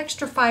add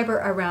extra fiber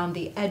around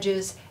the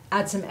edges,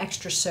 add some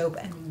extra soap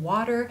and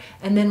water,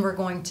 and then we're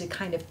going to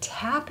kind of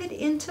tap it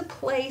into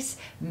place,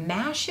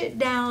 mash it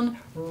down,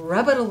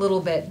 rub it a little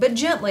bit, but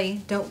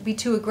gently, don't be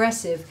too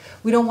aggressive.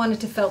 We don't want it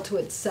to felt to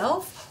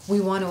itself. We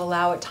want to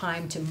allow it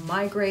time to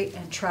migrate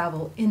and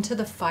travel into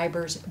the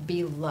fibers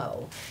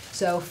below.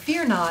 So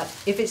fear not,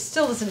 if it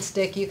still doesn't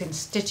stick, you can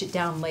stitch it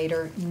down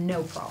later,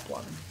 no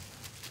problem.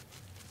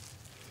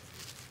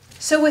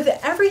 So with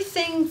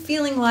everything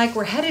feeling like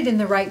we're headed in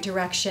the right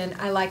direction,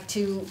 I like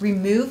to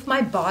remove my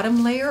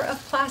bottom layer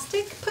of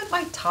plastic, put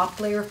my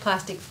top layer of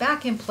plastic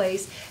back in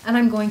place, and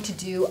I'm going to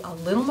do a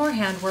little more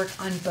handwork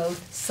on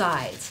both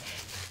sides.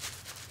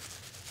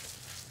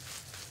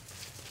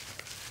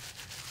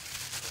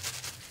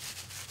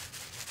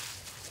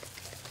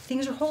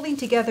 Things are holding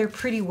together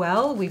pretty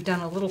well. We've done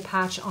a little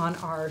patch on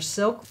our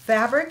silk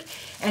fabric,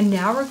 and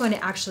now we're going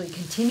to actually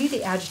continue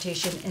the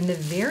agitation in the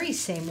very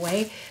same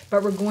way,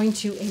 but we're going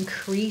to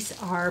increase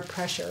our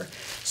pressure.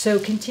 So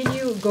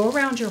continue, go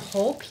around your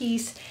whole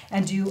piece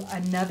and do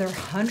another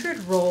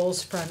 100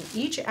 rolls from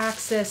each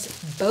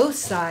axis, both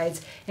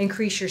sides.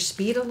 Increase your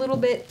speed a little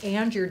bit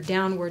and your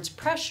downwards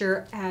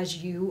pressure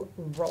as you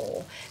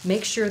roll.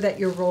 Make sure that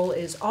your roll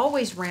is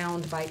always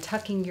round by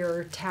tucking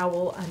your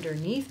towel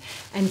underneath,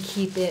 and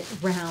keep it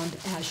round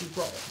as you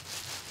roll.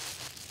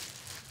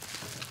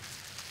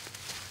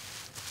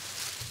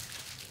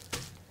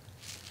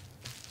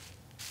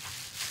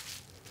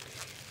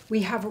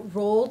 We have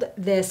rolled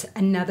this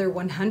another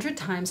 100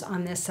 times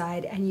on this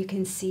side, and you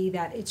can see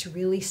that it's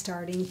really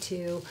starting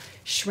to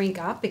shrink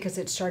up because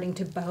it's starting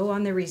to bow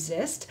on the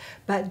resist.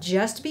 But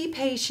just be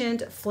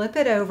patient, flip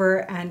it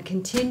over, and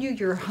continue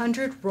your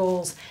 100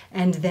 rolls,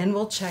 and then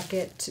we'll check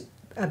it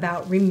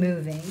about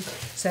removing.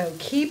 So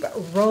keep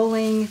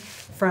rolling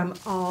from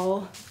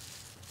all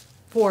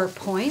 4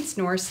 points,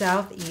 north,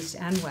 south, east,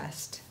 and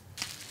west.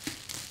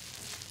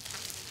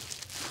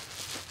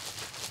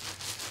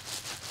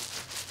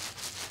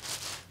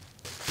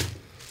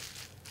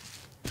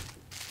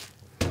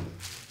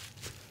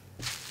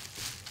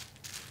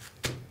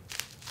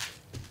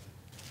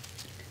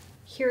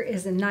 Here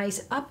is a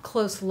nice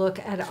up-close look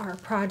at our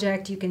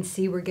project. You can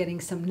see we're getting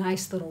some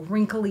nice little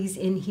wrinklies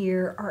in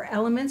here. Our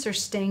elements are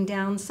staying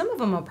down. Some of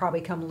them will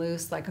probably come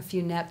loose, like a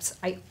few neps.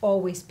 I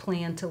always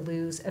plan to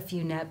lose a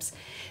few neps.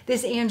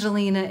 This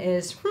Angelina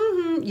is,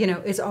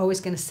 it's always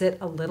going to sit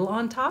a little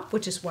on top,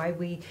 which is why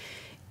we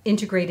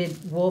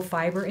integrated wool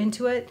fiber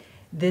into it.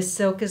 This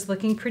silk is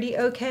looking pretty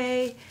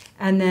okay.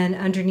 And then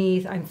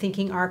underneath, I'm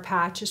thinking our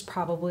patch is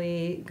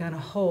probably gonna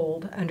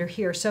hold under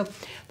here. So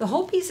the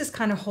whole piece is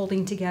kind of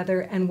holding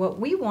together, and what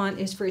we want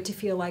is for it to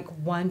feel like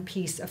one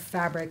piece of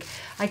fabric.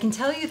 I can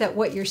tell you that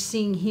what you're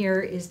seeing here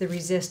is the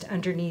resist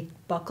underneath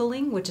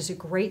buckling, which is a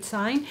great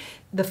sign.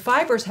 The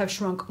fibers have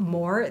shrunk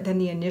more than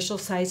the initial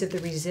size of the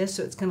resist,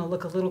 so it's gonna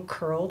look a little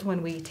curled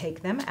when we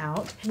take them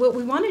out. What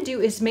we wanna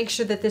do is make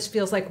sure that this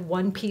feels like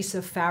one piece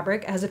of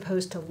fabric as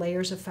opposed to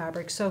layers of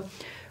fabric. So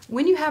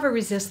when you have a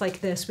resist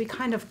like this, we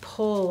kind of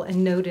pull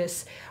and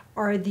notice,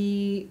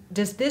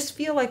 does this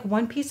feel like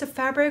one piece of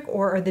fabric,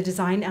 or are the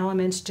design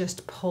elements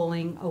just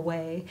pulling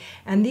away?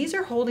 And these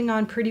are holding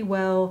on pretty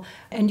well.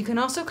 And you can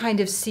also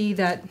kind of see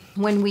that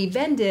when we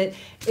bend it,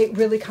 it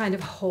really kind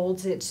of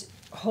holds its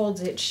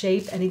holds its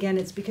shape. And again,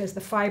 it's because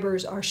the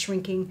fibers are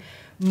shrinking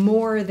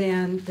more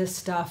than the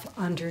stuff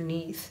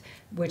underneath,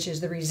 which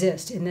is the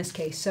resist in this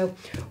case. So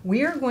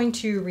we are going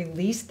to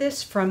release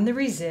this from the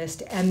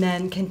resist and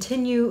then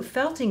continue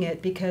felting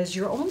it, because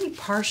you're only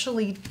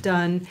partially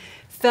done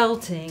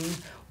felting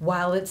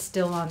while it's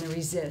still on the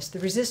resist. The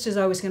resist is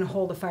always going to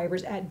hold the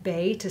fibers at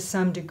bay to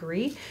some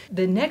degree.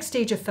 The next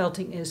stage of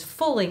felting is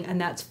fulling,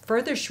 and that's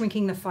further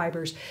shrinking the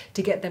fibers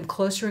to get them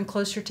closer and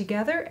closer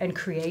together and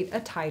create a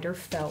tighter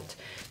felt.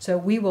 So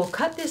we will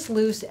cut this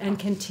loose and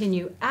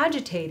continue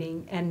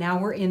agitating, and now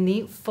we're in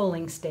the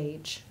fulling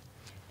stage.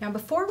 Now,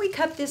 before we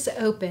cut this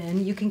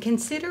open, you can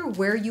consider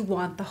where you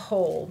want the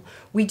hole.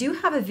 We do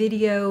have a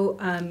video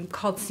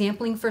called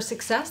Sampling for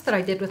Success that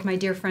I did with my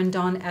dear friend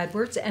Dawn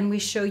Edwards, and we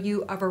show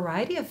you a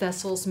variety of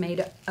vessels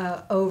made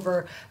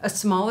over a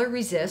smaller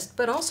resist,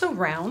 but also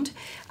round,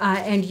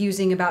 and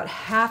using about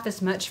half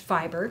as much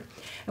fiber.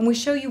 And we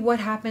show you what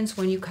happens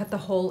when you cut the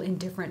hole in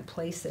different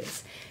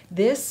places.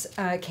 This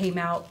came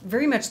out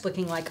very much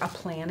looking like a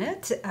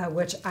planet,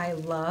 which I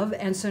love.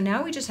 And so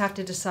now we just have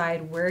to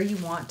decide where you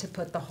want to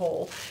put the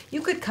hole.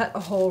 You could cut a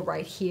hole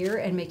right here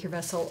and make your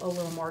vessel a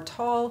little more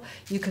tall.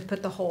 You could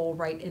put the hole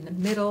right in the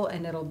middle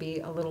and it'll be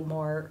a little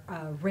more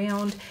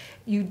round.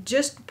 You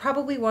just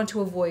probably want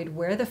to avoid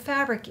where the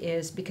fabric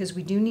is, because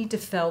we do need to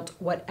felt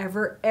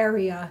whatever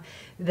area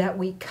that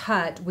we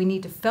cut. We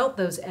need to felt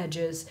those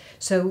edges.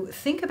 So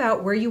think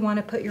about where you want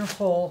to put your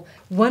hole.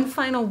 One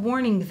final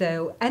warning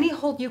though, any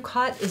hole you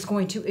cut is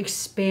going to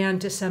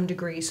expand to some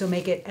degree, so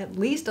make it at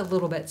least a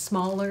little bit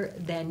smaller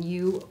than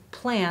you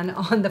plan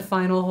on the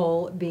final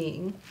hole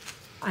being.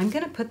 I'm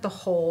going to put the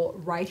hole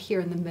right here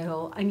in the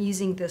middle. I'm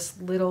using this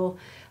little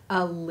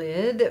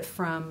lid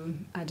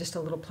from just a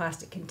little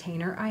plastic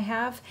container I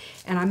have,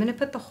 and I'm going to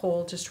put the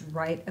hole just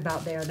right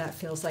about there. That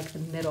feels like the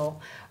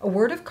middle. A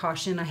word of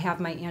caution, I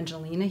have my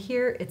Angelina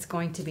here. It's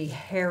going to be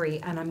hairy,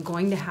 and I'm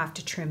going to have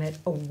to trim it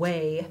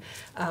away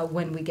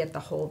when we get the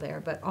hole there.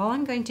 But all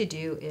I'm going to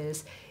do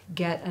is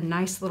get a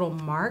nice little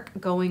mark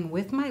going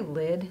with my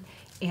lid,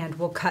 and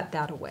we'll cut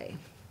that away.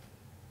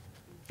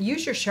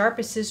 Use your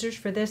sharpest scissors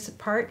for this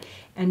part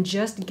and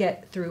just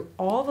get through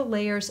all the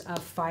layers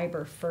of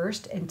fiber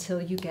first until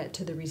you get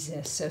to the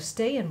resist. So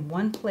stay in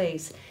one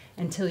place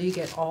until you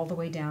get all the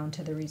way down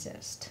to the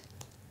resist.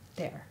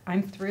 There,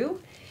 I'm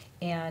through.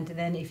 And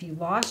then if you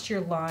lost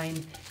your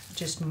line,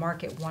 just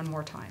mark it one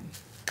more time.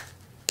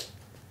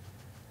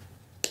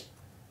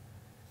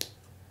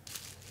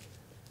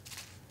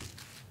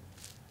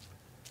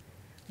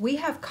 We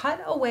have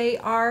cut away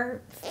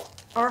our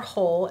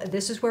hole.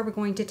 This is where we're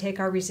going to take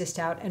our resist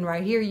out, and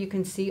right here you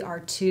can see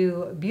our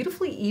two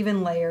beautifully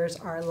even layers,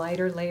 our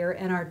lighter layer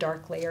and our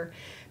dark layer.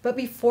 But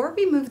before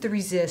we move the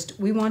resist,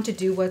 we want to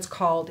do what's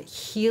called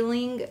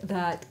healing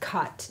that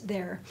cut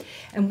there.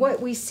 And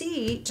what we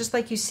see, just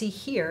like you see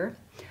here,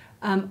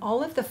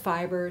 all of the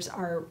fibers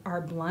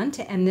are blunt,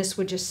 and this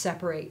would just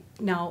separate.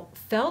 Now,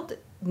 felt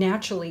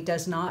naturally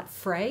does not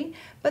fray,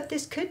 but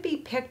this could be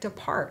picked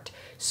apart.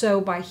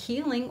 So by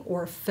healing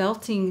or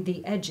felting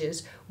the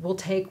edges, we'll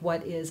take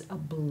what is a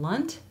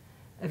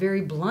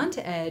very blunt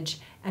edge,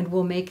 and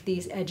we'll make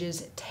these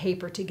edges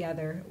taper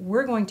together.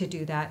 We're going to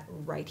do that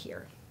right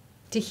here.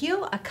 To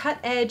heal a cut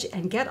edge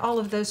and get all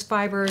of those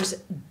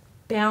fibers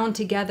bound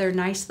together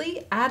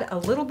nicely, add a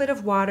little bit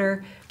of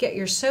water, get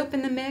your soap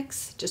in the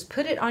mix, just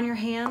put it on your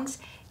hands,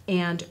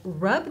 and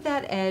rub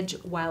that edge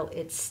while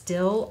it's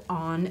still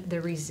on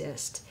the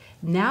resist.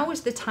 Now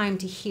is the time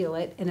to heal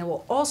it, and it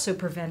will also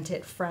prevent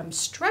it from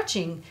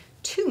stretching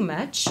too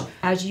much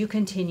as you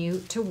continue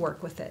to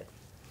work with it.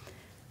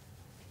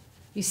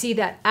 You see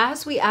that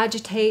as we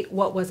agitate,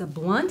 what was a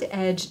blunt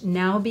edge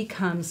now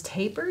becomes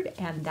tapered,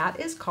 and that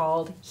is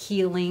called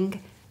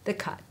healing the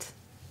cut.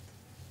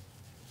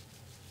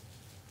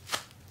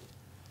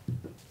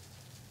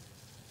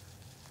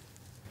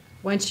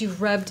 Once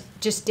you've rubbed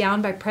just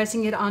down by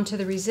pressing it onto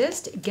the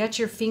resist, get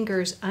your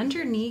fingers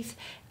underneath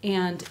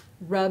and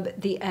rub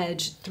the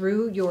edge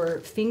through your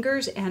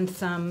fingers and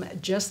thumb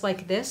just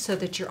like this, so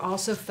that you're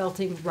also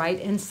felting right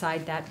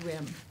inside that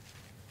rim.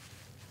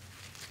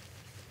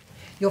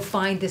 You'll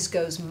find this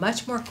goes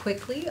much more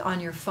quickly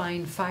on your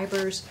fine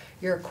fibers.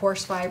 Your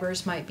coarse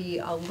fibers might be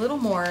a little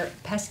more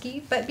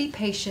pesky, but be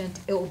patient.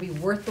 It will be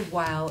worth the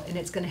while, and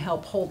it's going to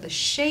help hold the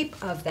shape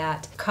of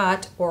that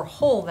cut or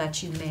hole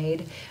that you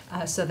made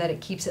so that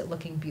it keeps it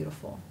looking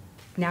beautiful.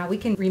 Now we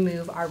can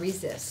remove our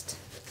resist.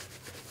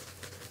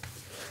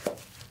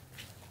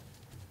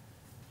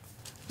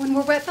 When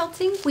we're wet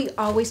felting, we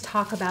always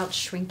talk about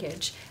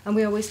shrinkage, and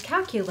we always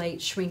calculate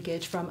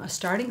shrinkage from a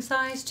starting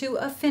size to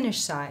a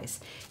finished size.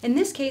 In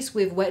this case,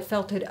 we've wet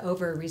felted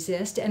over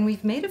resist, and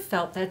we've made a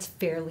felt that's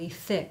fairly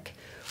thick.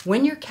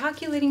 When you're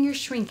calculating your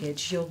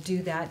shrinkage, you'll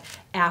do that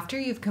after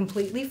you've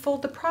completely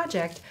filled the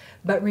project,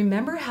 but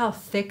remember how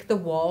thick the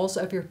walls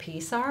of your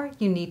piece are?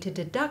 You need to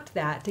deduct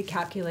that to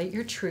calculate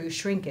your true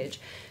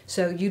shrinkage.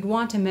 So you'd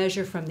want to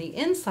measure from the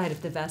inside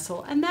of the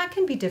vessel, and that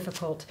can be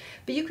difficult,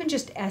 but you can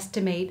just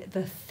estimate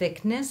the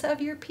thickness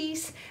of your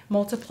piece,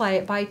 multiply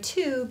it by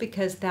 2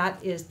 because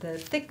that is the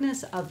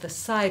thickness of the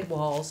side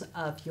walls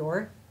of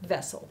your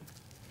vessel.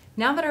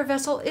 Now that our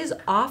vessel is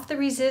off the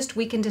resist,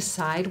 we can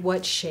decide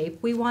what shape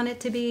we want it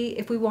to be.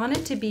 If we want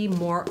it to be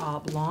more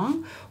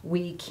oblong,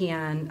 we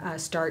can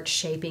start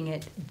shaping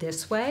it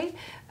this way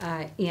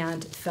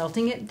and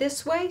felting it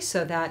this way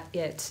so that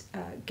it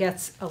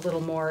gets a little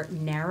more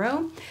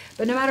narrow.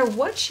 But no matter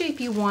what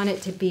shape you want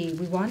it to be,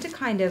 we want to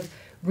kind of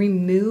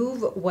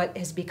remove what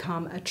has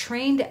become a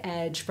trained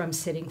edge from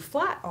sitting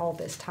flat all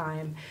this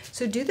time.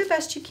 So do the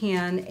best you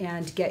can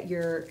and get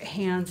your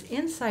hands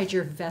inside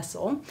your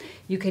vessel.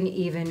 You can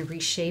even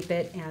reshape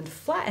it and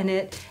flatten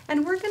it.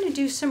 And we're going to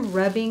do some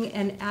rubbing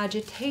and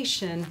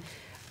agitation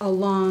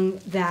along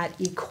that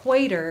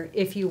equator,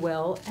 if you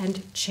will,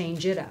 and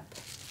change it up.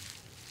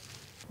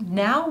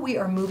 Now we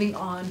are moving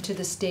on to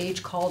the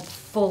stage called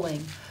fulling.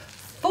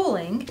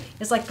 Fulling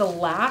is like the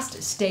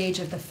last stage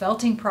of the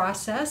felting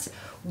process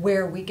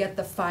where we get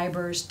the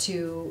fibers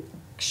to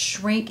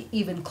shrink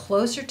even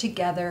closer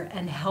together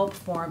and help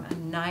form a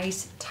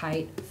nice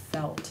tight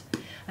felt.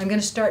 I'm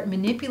going to start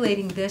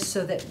manipulating this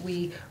so that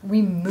we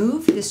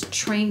remove this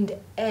trained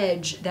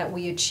edge that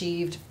we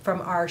achieved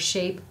from our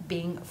shape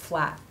being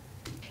flat.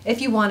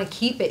 If you want to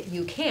keep it,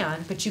 you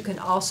can, but you can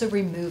also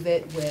remove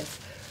it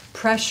with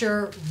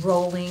pressure,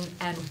 rolling,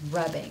 and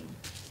rubbing.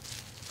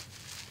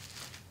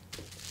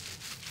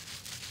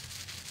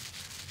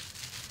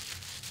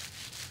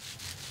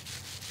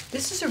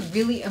 This is a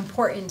really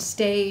important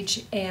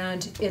stage,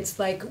 and it's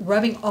like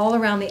rubbing all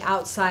around the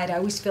outside. I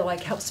always feel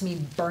like helps me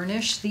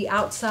burnish the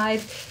outside.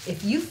 If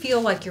you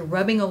feel like you're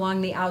rubbing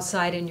along the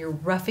outside and you're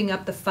roughing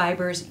up the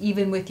fibers,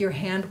 even with your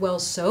hand well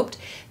soaped,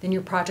 then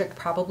your project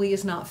probably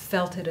is not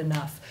felted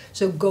enough.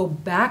 So go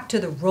back to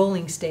the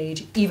rolling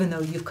stage, even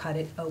though you've cut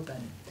it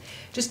open.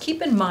 Just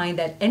keep in mind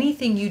that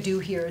anything you do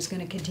here is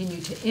going to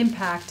continue to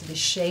impact the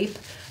shape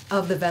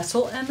of the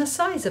vessel and the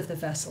size of the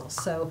vessel.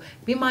 So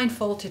be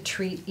mindful to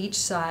treat each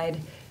side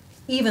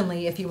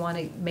evenly if you want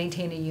to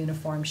maintain a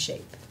uniform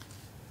shape.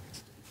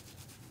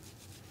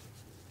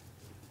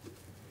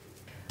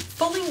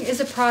 Fulling is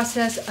a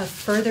process of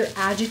further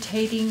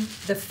agitating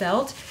the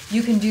felt.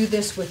 You can do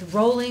this with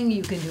rolling,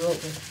 you can do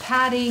it with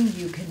patting,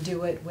 you can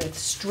do it with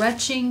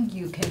stretching,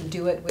 you can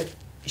do it with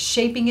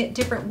shaping it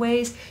different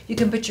ways. You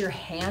can put your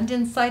hand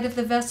inside of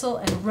the vessel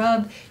and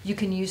rub. You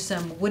can use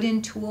some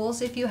wooden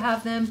tools if you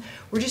have them.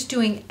 We're just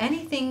doing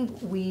anything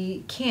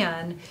we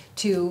can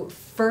to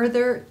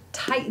further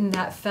tighten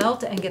that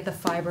felt and get the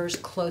fibers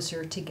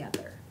closer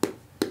together.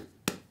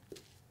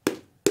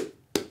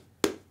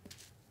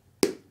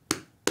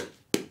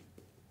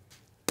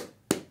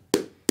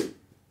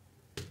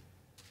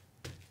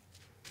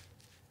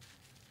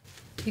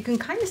 You can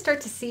kind of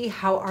start to see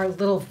how our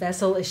little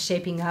vessel is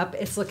shaping up.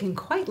 It's looking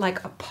quite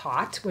like a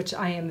pot, which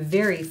I am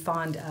very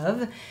fond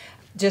of.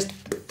 Just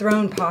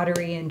thrown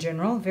pottery in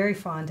general, very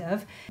fond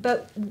of.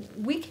 But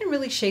we can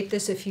really shape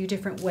this a few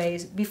different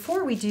ways.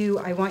 Before we do,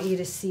 I want you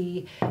to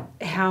see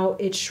how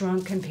it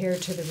shrunk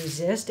compared to the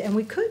resist. And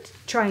we could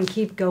try and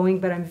keep going,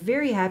 but I'm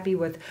very happy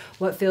with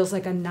what feels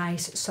like a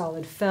nice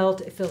solid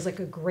felt. It feels like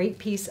a great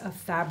piece of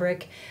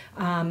fabric.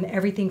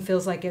 Everything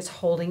feels like it's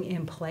holding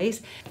in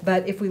place.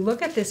 But if we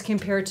look at this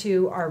compared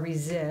to our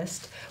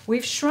resist,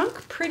 we've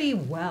shrunk pretty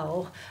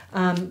well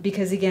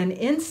because again,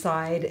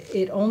 inside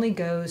it only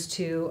goes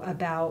to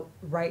about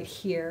right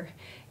here,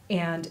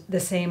 and the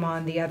same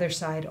on the other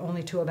side,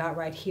 only to about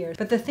right here.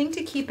 But the thing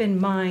to keep in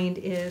mind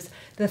is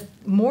the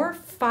more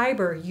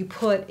fiber you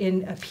put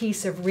in a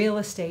piece of real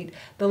estate,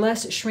 the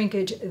less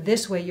shrinkage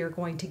this way you're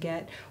going to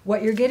get.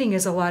 What you're getting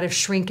is a lot of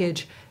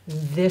shrinkage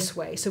this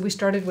way. So we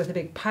started with a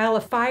big pile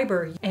of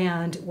fiber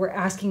and we're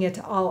asking it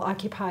to all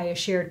occupy a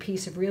shared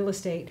piece of real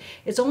estate.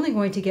 It's only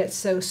going to get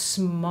so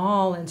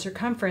small in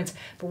circumference,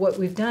 but what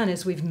we've done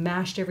is we've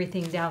mashed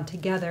everything down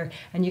together,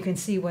 and you can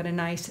see what a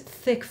nice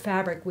thick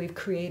fabric we've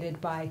created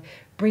by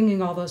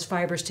bringing all those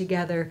fibers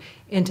together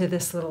into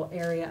this little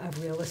area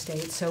of real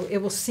estate. So it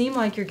will seem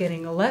like you're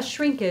getting less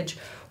shrinkage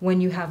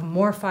when you have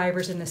more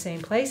fibers in the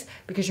same place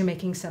because you're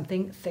making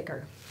something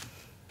thicker.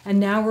 And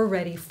now we're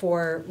ready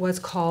for what's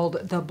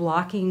called the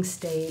blocking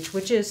stage,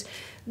 which is,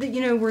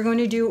 we're going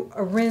to do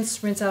a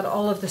rinse out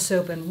all of the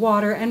soap and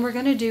water, and we're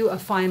going to do a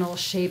final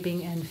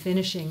shaping and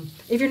finishing.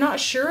 If you're not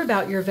sure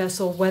about your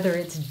vessel, whether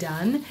it's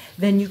done,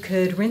 then you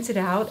could rinse it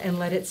out and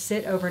let it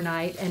sit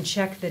overnight and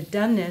check the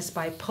doneness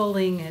by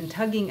pulling and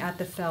tugging at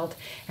the felt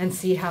and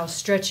see how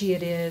stretchy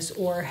it is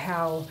or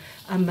how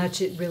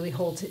much it really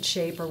holds its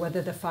shape or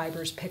whether the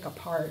fibers pick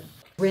apart.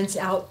 Rinse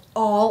out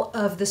all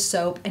of the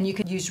soap, and you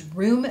could use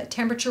room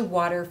temperature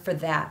water for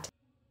that.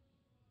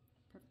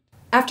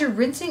 After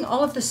rinsing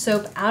all of the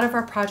soap out of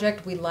our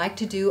project, we like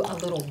to do a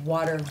little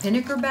water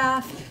vinegar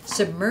bath.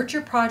 Submerge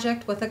your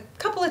project with a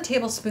couple of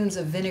tablespoons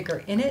of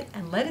vinegar in it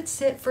and let it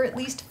sit for at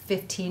least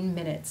 15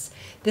 minutes.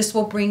 This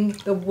will bring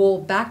the wool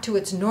back to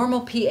its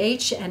normal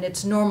pH and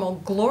its normal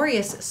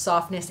glorious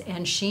softness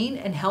and sheen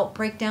and help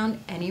break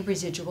down any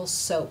residual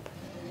soap.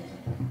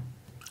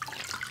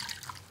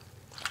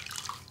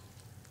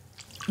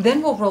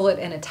 Then we'll roll it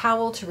in a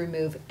towel to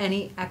remove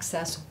any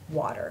excess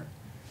water.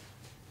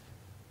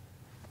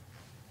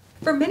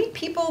 For many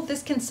people,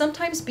 this can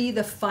sometimes be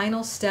the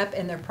final step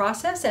in their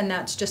process, and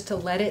that's just to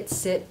let it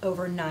sit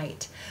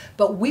overnight.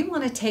 But we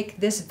want to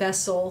take this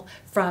vessel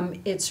from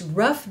its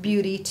rough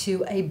beauty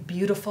to a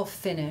beautiful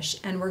finish,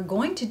 and we're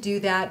going to do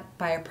that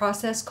by a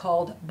process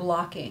called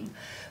blocking.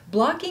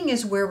 Blocking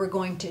is where we're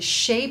going to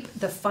shape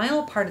the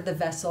final part of the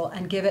vessel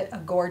and give it a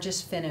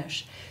gorgeous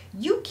finish.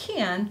 You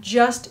can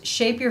just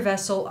shape your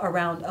vessel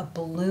around a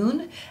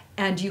balloon,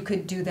 and you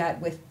could do that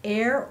with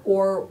air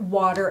or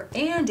water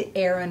and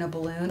air in a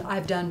balloon.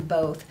 I've done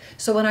both.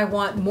 So when I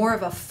want more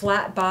of a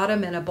flat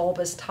bottom and a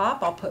bulbous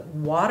top, I'll put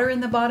water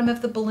in the bottom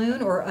of the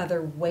balloon or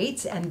other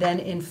weights and then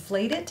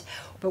inflate it.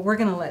 But we're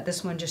gonna let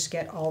this one just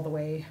get all the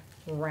way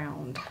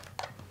round.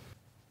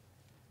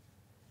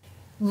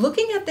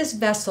 Looking at this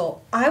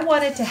vessel, I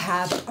wanted to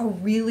have a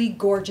really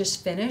gorgeous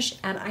finish,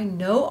 and I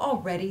know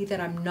already that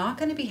I'm not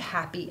going to be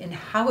happy in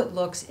how it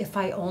looks if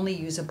I only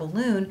use a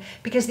balloon,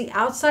 because the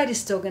outside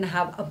is still going to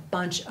have a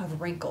bunch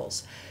of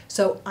wrinkles.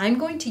 So I'm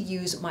going to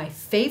use my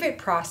favorite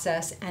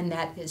process, and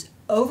that is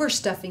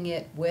overstuffing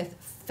it with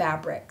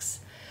fabrics.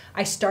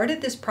 I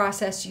started this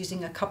process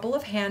using a couple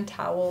of hand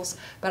towels,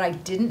 but I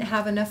didn't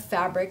have enough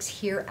fabrics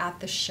here at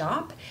the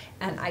shop,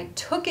 and I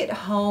took it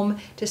home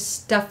to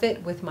stuff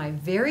it with my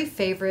very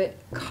favorite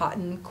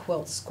cotton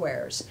quilt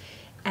squares.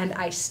 And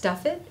I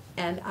stuff it,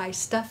 and I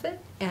stuff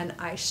it, and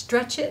I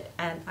stretch it,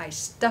 and I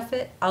stuff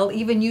it. I'll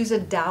even use a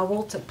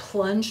dowel to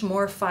plunge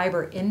more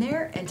fiber in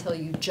there until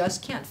you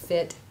just can't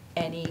fit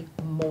any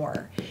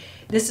more.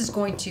 This is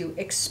going to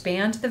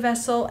expand the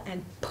vessel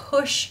and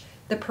push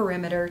the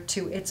perimeter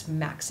to its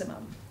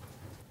maximum.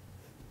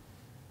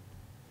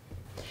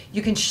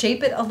 You can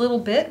shape it a little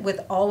bit with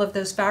all of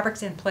those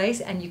fabrics in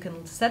place, and you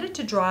can set it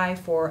to dry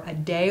for a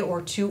day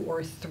or 2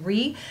 or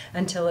 3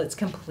 until it's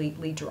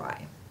completely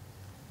dry.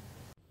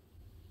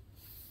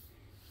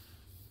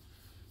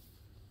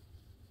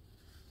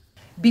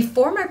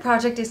 Before my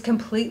project is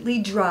completely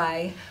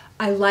dry,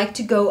 I like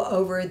to go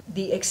over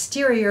the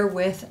exterior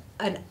with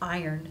an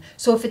iron.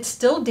 So if it's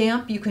still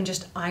damp, you can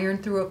just iron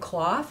through a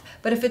cloth,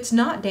 but if it's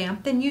not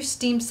damp, then use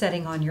steam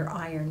setting on your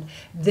iron.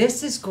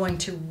 This is going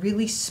to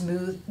really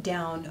smooth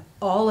down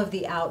all of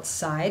the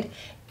outside.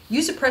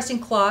 Use a pressing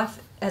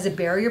cloth as a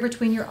barrier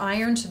between your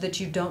iron so that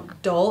you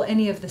don't dull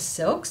any of the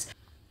silks.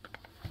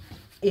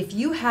 If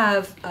you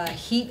have a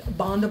heat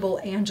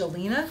bondable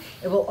Angelina,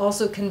 it will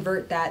also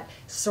convert that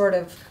sort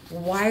of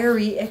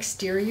wiry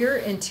exterior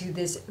into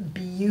this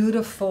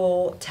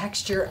beautiful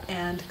texture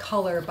and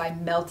color by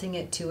melting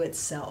it to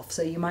itself.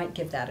 So you might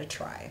give that a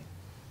try.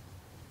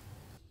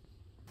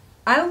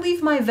 I'll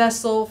leave my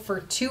vessel for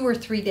 2 or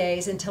 3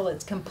 days until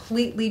it's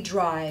completely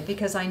dry,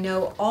 because I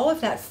know all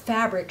of that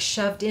fabric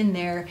shoved in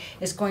there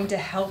is going to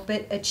help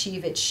it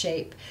achieve its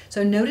shape.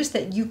 So notice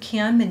that you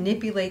can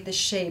manipulate the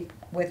shape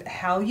with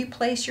how you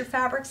place your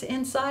fabrics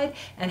inside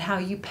and how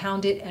you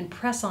pound it and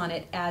press on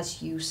it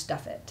as you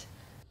stuff it.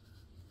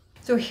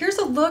 So here's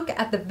a look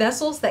at the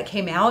vessels that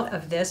came out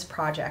of this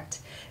project.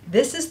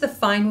 This is the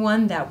fine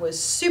one that was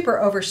super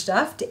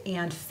overstuffed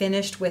and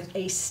finished with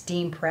a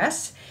steam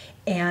press.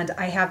 And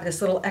I have this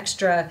little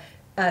extra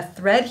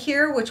thread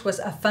here, which was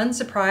a fun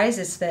surprise.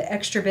 It's the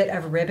extra bit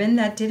of ribbon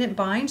that didn't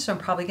bind, so I'm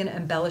probably going to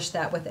embellish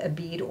that with a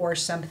bead or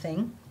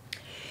something.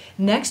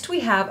 Next,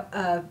 we have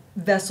a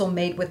vessel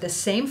made with the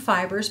same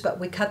fibers, but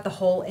we cut the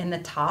hole in the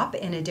top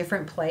in a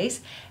different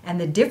place. And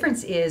the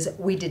difference is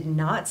we did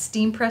not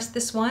steam press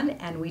this one,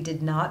 and we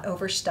did not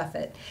overstuff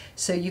it.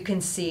 So you can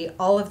see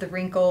all of the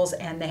wrinkles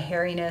and the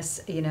hairiness,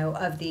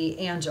 of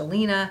the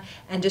Angelina,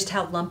 and just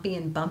how lumpy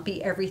and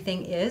bumpy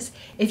everything is.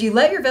 If you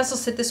let your vessel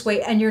sit this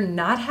way and you're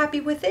not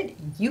happy with it,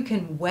 you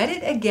can wet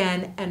it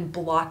again and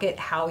block it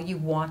how you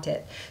want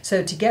it.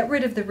 So to get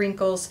rid of the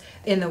wrinkles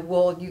in the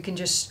wool, you can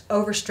just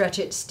overstretch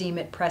it, steam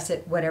it, press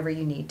it, whatever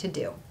you need to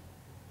do.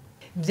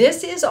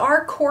 This is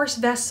our coarse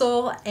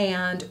vessel,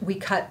 and we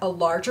cut a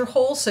larger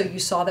hole, so you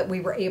saw that we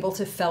were able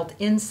to felt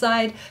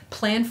inside.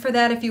 Plan for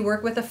that if you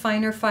work with the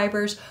finer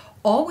fibers.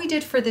 All we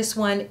did for this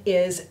one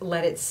is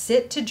let it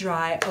sit to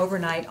dry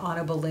overnight on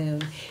a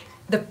balloon.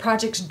 The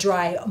projects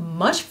dry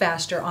much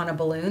faster on a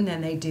balloon than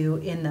they do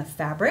in the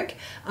fabric,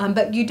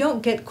 but you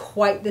don't get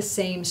quite the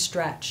same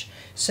stretch.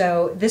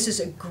 So this is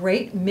a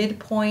great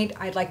midpoint.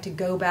 I'd like to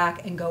go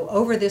back and go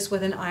over this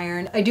with an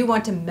iron. I do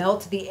want to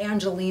melt the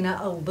Angelina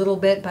a little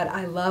bit, but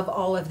I love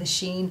all of the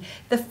sheen.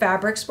 The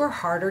fabrics were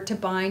harder to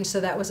bind, so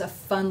that was a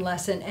fun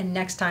lesson, and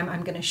next time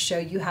I'm going to show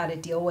you how to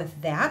deal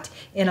with that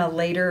in a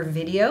later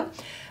video.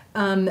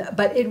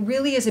 But it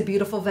really is a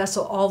beautiful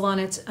vessel all on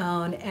its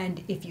own,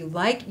 and if you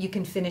like, you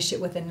can finish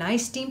it with a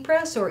nice steam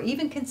press or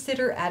even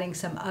consider adding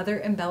some other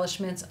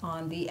embellishments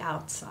on the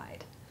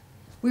outside.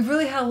 We've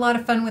really had a lot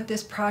of fun with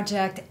this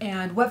project,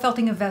 and wet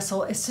felting a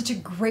vessel is such a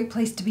great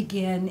place to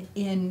begin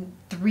in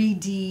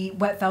 3D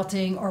wet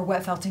felting or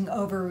wet felting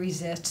over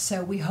resist.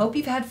 So we hope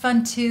you've had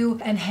fun too.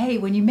 And hey,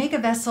 when you make a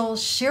vessel,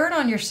 share it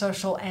on your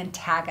social and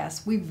tag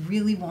us. We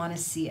really want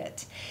to see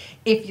it.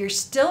 If you're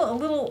still a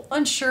little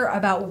unsure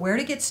about where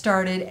to get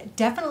started,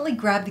 definitely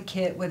grab the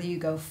kit, whether you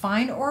go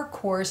fine or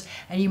coarse,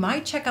 and you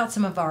might check out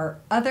some of our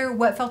other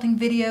wet felting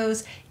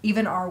videos,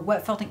 even our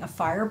wet felting a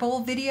fire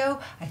bowl video.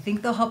 I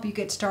think they'll help you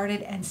get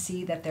started and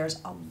see that there's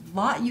a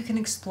lot you can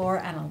explore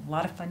and a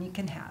lot of fun you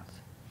can have.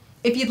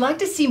 If you'd like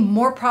to see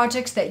more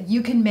projects that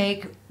you can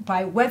make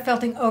by wet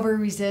felting over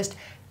resist,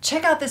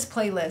 check out this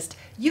playlist.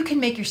 You can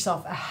make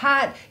yourself a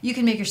hat, you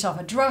can make yourself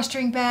a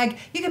drawstring bag,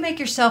 you can make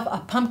yourself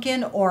a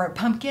pumpkin or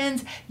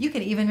pumpkins, you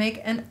can even make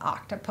an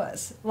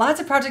octopus. Lots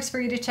of projects for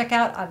you to check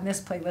out on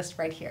this playlist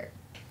right here.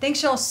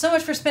 Thanks y'all so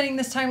much for spending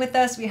this time with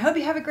us. We hope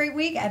you have a great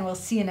week, and we'll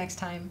see you next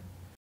time.